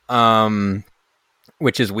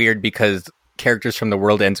 Which is weird because characters from The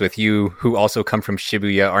World Ends With You who also come from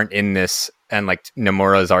Shibuya aren't in this. And like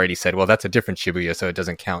Nomura has already said, well, that's a different Shibuya, so it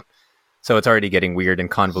doesn't count. So it's already getting weird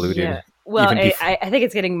and convoluted. Yeah. Well, I think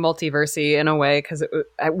it's getting multiversy in a way, because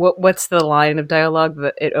what's the line of dialogue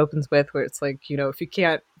that it opens with where it's like, if you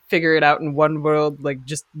can't figure it out in one world, like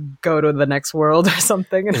just go to the next world or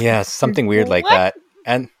something. Yeah, something weird like that.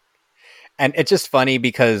 And it's just funny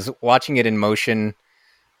because watching it in motion,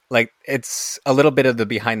 like it's a little bit of the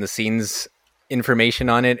behind the scenes information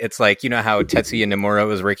on it. It's like, how Tetsuya Nomura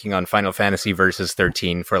was working on Final Fantasy Versus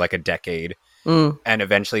 13 for like a decade. And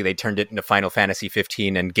eventually they turned it into Final Fantasy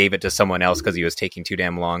 15 and gave it to someone else because he was taking too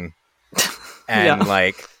damn long. And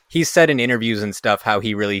like, he said in interviews and stuff how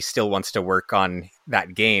he really still wants to work on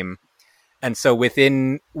that game. And so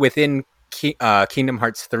within Kingdom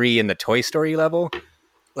Hearts 3 in the Toy Story level,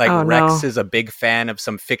 like Rex is a big fan of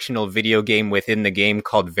some fictional video game within the game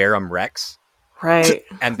called Verum Rex. Right.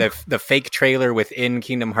 And the fake trailer within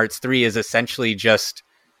Kingdom Hearts 3 is essentially just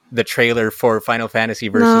the trailer for Final Fantasy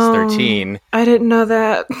Versus 13. I didn't know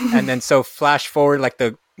that. And then so flash forward, like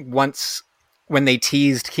when they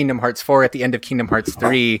teased Kingdom Hearts 4 at the end of Kingdom Hearts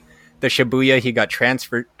 3, the Shibuya he got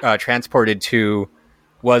transported to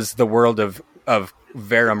was the world of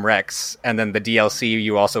Verum Rex, and then the DLC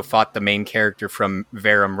you also fought the main character from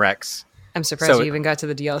Verum Rex. I'm surprised you even got to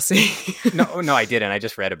the DLC. No, I didn't. I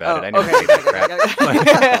just read about it. I never okay. played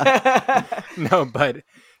that crap. No, but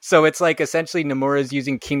so it's like essentially Nomura's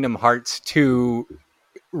using Kingdom Hearts to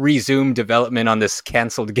resume development on this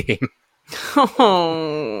canceled game.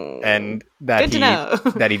 And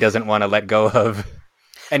that he doesn't want to let go of.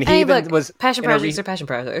 And he was passion projects are passion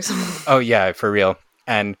projects. Oh yeah, for real.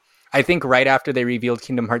 And I think right after they revealed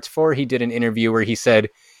Kingdom Hearts 4, he did an interview where he said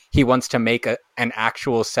he wants to make an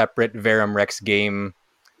actual separate Verum Rex game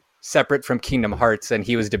separate from Kingdom Hearts, and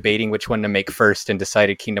he was debating which one to make first and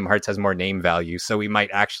decided Kingdom Hearts has more name value, so we might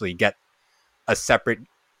actually get that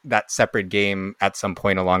separate game at some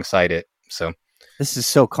point alongside it. So this is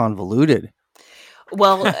so convoluted.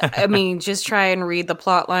 Well, I mean, just try and read the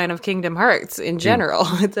plot line of Kingdom Hearts in general.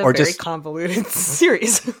 It's a very convoluted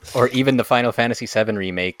series. Or even the Final Fantasy VII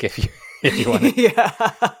remake, if you want to. Yeah.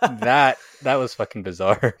 That was fucking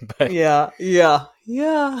bizarre. But yeah.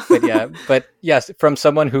 But yes, from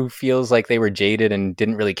someone who feels like they were jaded and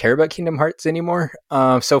didn't really care about Kingdom Hearts anymore,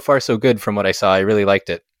 so far so good from what I saw. I really liked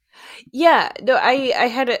it. Yeah, no,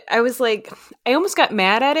 I was like, I almost got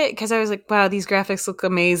mad at it because I was like, wow, these graphics look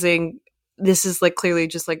amazing. This is like clearly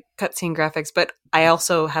just like cutscene graphics, but I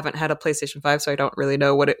also haven't had a PlayStation 5, so I don't really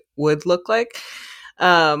know what it would look like.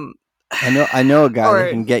 I know a guy that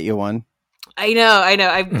can get you one. I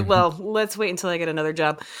know. Well, let's wait until I get another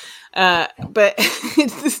job. But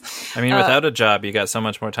I mean, without a job, you got so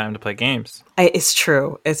much more time to play games. It's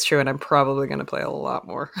true, and I'm probably going to play a lot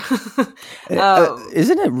more.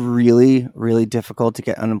 Isn't it really, really difficult to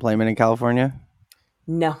get unemployment in California?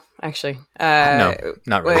 No, actually, no,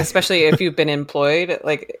 not really. Especially if you've been employed.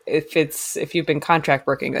 Like if you've been contract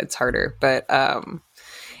working, it's harder. But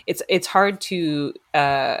it's hard to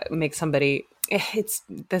make somebody.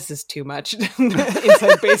 This is too much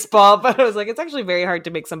inside baseball, but I was like, it's actually very hard to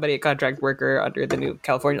make somebody a contract worker under the new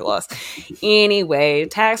California laws. Anyway,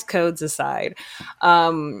 tax codes aside,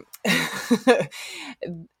 move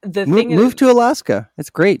to Alaska. It's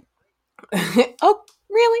great. Oh,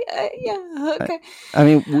 really? Yeah. Okay. I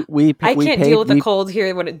mean, I can't deal with the cold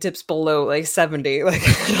here when it dips below like 70. Like,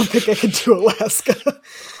 I don't think I can do Alaska.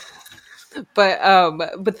 But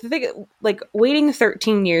the thing, like, waiting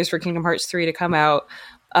 13 years for Kingdom Hearts 3 to come out,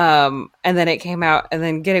 and then it came out, and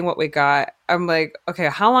then getting what we got, I'm like, okay,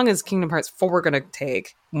 how long is Kingdom Hearts 4 going to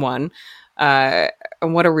take? One, and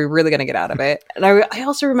what are we really going to get out of it? And I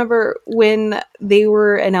also remember when they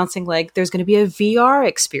were announcing, like, there's going to be a VR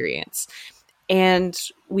experience, and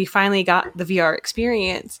we finally got the VR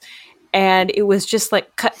experience, and it was just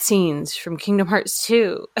like cutscenes from Kingdom Hearts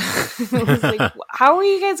 2. I was like, how are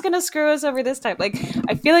you guys gonna screw us over this time? Like,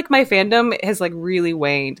 I feel like my fandom has like really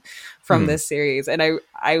waned from this series, and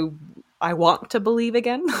I want to believe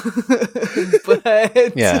again, but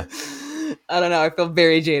Yeah. I don't know. I feel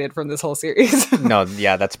very jaded from this whole series. No,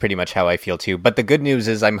 yeah, that's pretty much how I feel too. But the good news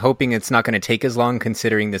is I'm hoping it's not going to take as long,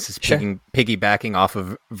 considering this is piggybacking off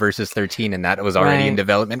of Versus 13, and that was already in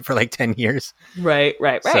development for like 10 years. Right.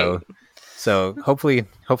 So hopefully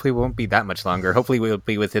it won't be that much longer. Hopefully we'll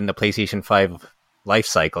be within the PlayStation 5 life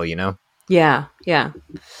cycle, you know? Yeah.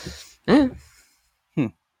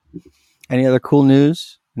 Any other cool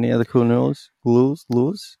news? Derek?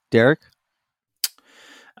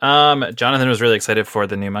 Jonathan was really excited for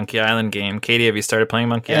the new Monkey Island game. Katie, have you started playing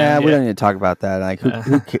Monkey Island? Yeah, we yet? don't need to talk about that. Like,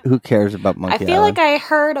 who cares about Monkey Island? I feel like I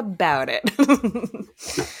heard about it.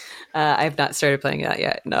 I've not started playing that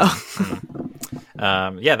yet. No.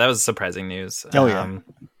 Yeah, that was surprising news. Oh, yeah.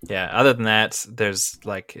 Yeah. Other than that, there's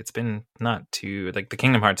like it's been not too like the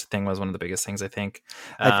Kingdom Hearts thing was one of the biggest things I think.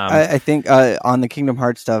 I think on the Kingdom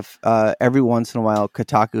Hearts stuff, every once in a while,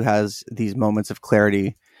 Kotaku has these moments of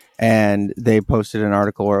clarity, and they posted an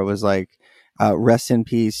article where it was like, "Rest in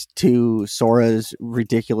peace to Sora's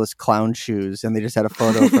ridiculous clown shoes," and they just had a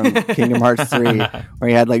photo from Kingdom Hearts 3 where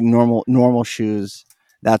he had like normal shoes.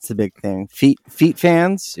 That's the big thing. Feet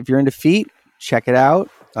fans, if you're into feet, check it out.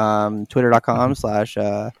 Twitter.com/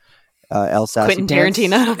 El Sassy Quentin Pants.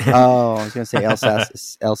 Tarantino. Oh, I was gonna say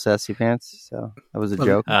El Sassy Pants. So that was a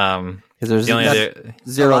joke. Because there's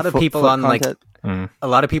zero. A lot of people on content. a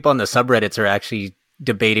lot of people on the subreddits are actually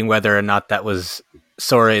debating whether or not that was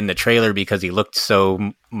Sora in the trailer because he looked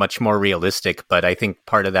so much more realistic. But I think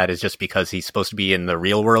part of that is just because he's supposed to be in the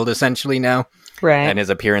real world essentially now. Right. And his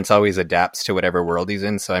appearance always adapts to whatever world he's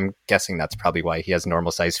in. So I'm guessing that's probably why he has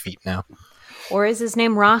normal sized feet now. Or is his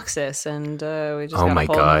name Roxas? And we just oh got my a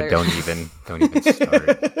whole god! other... Don't even start.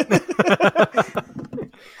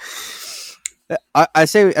 I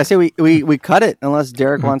say we cut it unless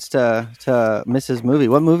Derek wants to miss his movie.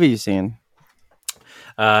 What movie are you seeing?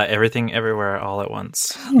 Everything Everywhere All at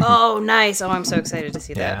Once. Oh, nice! Oh, I'm so excited to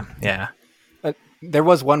see that. Yeah. There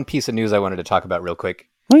was one piece of news I wanted to talk about real quick.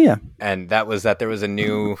 Oh yeah, And that was that there was a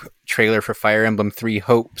new trailer for Fire Emblem 3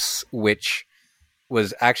 Hopes, which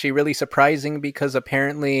was actually really surprising because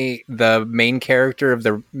apparently the main character of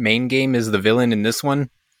the main game is the villain in this one.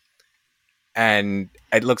 And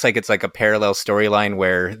it looks like it's like a parallel storyline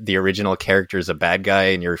where the original character is a bad guy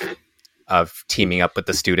and you're teaming up with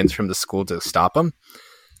the students from the school to stop him.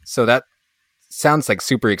 So that sounds like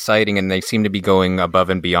super exciting, and they seem to be going above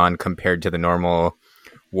and beyond compared to the normal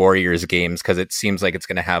Warriors games, because it seems like it's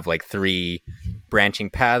going to have like 3 branching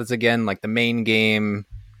paths again, like the main game.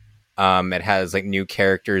 It has like new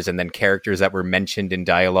characters and then characters that were mentioned in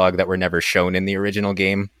dialogue that were never shown in the original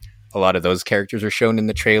game. A lot of those characters are shown in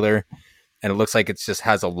the trailer, and it looks like it just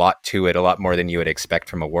has a lot to it, a lot more than you would expect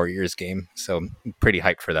from a Warriors game. So I'm pretty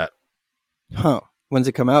hyped for that. huh? When's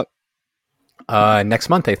it come out? Next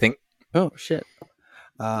month, I think. Oh shit!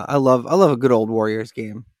 I love a good old Warriors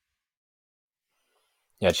game.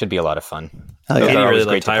 Yeah, it should be a lot of fun. Hell yeah. Those Katie are always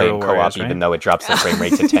really great to liked play in Hyrule co-op, Warriors, right? even though it drops the frame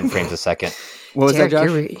rate to 10 frames a second. What was that, Josh?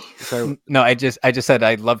 Derek, Sorry. No, I just said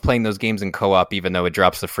I love playing those games in co-op, even though it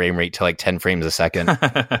drops the frame rate to like 10 frames a second.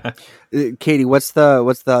 Katie, what's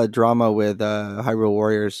the drama with Hyrule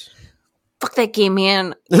Warriors? fuck that game,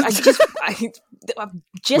 man. I just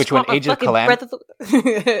Which one, want my Age of fucking Breath of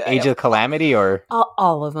the Age of Calamity or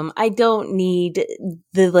all of them. I don't need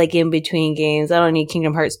the like in between games. I don't need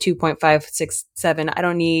Kingdom Hearts 2.567. I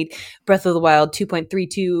don't need Breath of the Wild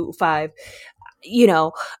 2.325. You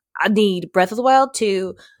know, I need Breath of the Wild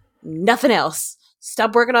 2, nothing else.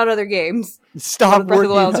 Stop working on other games. Stop Breath of working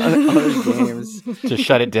the on Wild. other games. just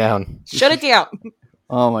shut it down. Shut it down.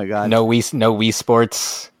 Oh my god. No Wii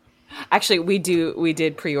Sports. Actually, we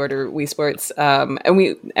did pre-order Wii Sports, and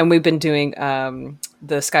we've been doing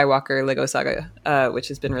the Skywalker Lego Saga, which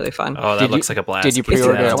has been really fun. Oh, that looks like a blast. Did you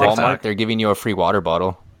pre-order Yeah, at TikTok. Walmart? They're giving you a free water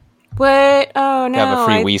bottle. What? Oh no! They have a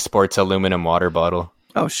free Wii Sports aluminum water bottle.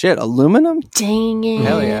 Oh shit, aluminum? Dang it!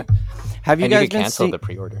 Hell yeah. Have you And guys you could been cancel the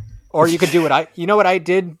pre-order. Or you could do what I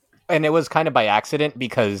did, and it was kind of by accident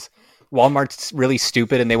because Walmart's really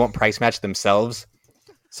stupid and they won't price match themselves.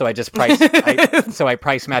 So I just price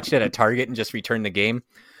matched it at Target and just returned the game.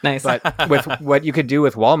 Nice. But with what you could do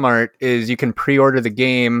with Walmart is you can pre-order the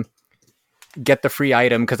game, get the free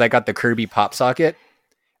item because I got the Kirby pop socket,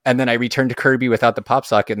 and then I returned Kirby without the pop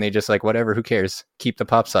socket, and they just like, whatever, who cares? Keep the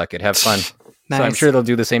pop socket, have fun. Nice. So I'm sure they'll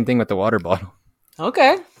do the same thing with the water bottle.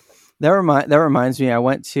 Okay. That reminds me, I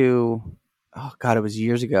went to oh god, it was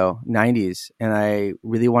years ago, 90s, and I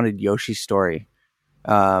really wanted Yoshi's Story.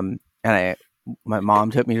 And my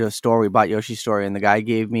mom took me to a store. We bought Yoshi's Story, and the guy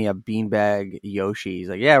gave me a beanbag Yoshi. He's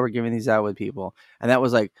like, "Yeah, we're giving these out with people." And that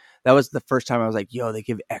was the first time I was like, "Yo, they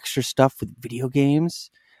give extra stuff with video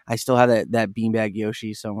games." I still have that beanbag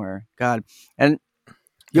Yoshi somewhere. God, and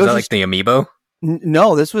Is that like the amiibo?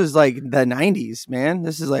 No, this was like the 90s, man.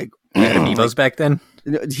 This is like They had amiibos back then.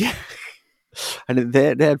 Yeah, and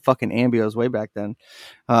they had fucking ambios way back then.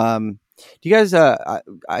 Do you guys?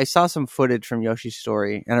 I saw some footage from Yoshi's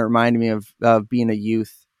Story, and it reminded me of being a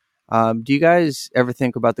youth. Do you guys ever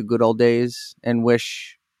think about the good old days and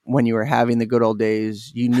wish when you were having the good old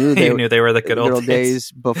days, you knew they were the good old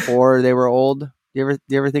days before they were old? Do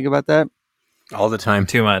you ever think about that? All the time.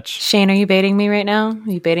 Too much. Shane, are you baiting me right now?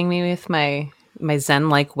 Are you baiting me with my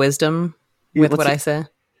Zen-like wisdom with what I say?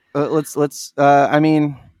 Let's. I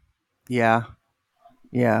mean, yeah.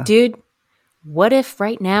 Dude, what if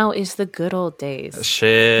right now is the good old days?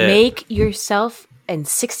 Shit. Make yourself and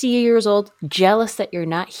 60 years old jealous that you're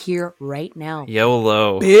not here right now.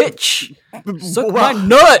 YOLO. Bitch. Suck my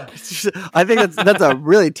nut. I think that's a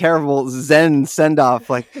really terrible Zen send-off.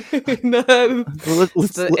 Like, It's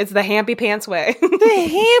the hampy pants way. The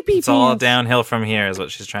hampy It's all downhill from here is what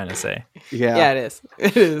she's trying to say. Yeah, it is.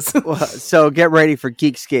 It is. Well, so get ready for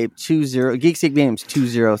Geekscape Games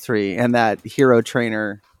 203 and that Hero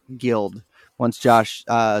Trainer Guild once Josh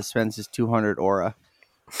spends his 200 aura.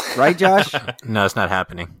 Right, Josh? No, it's not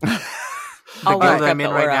happening. I'll work up the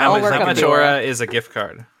aura. How much aura is a gift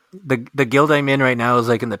card? The guild I'm in right now is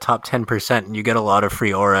like in the top 10%, and you get a lot of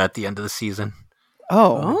free aura at the end of the season.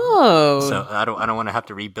 Oh. So I don't want to have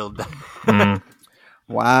to rebuild that.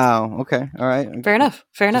 Wow. Okay. All right. Fair enough.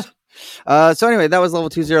 So anyway, that was level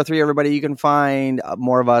 203, everybody. You can find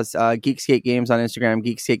more of us, Geekscape Games on Instagram,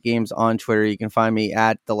 Geekscape Games on Twitter. You can find me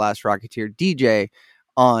at The Last Rocketeer DJ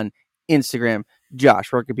on Instagram.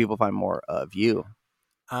 Josh, where can people find more of you?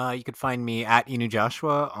 You can find me at Inu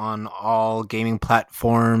Joshua on all gaming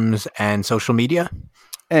platforms and social media.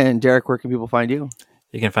 And Derek, where can people find you?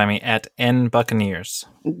 You can find me at N Buccaneers.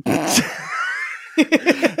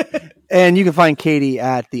 And you can find Katie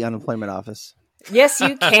at the unemployment office. Yes,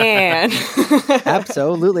 you can.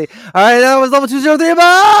 Absolutely. All right, that was level 203.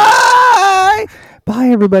 Bye! Bye,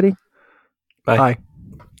 everybody. Bye.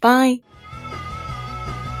 Bye.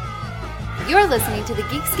 You're listening to the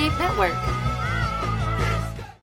Geekscape Network.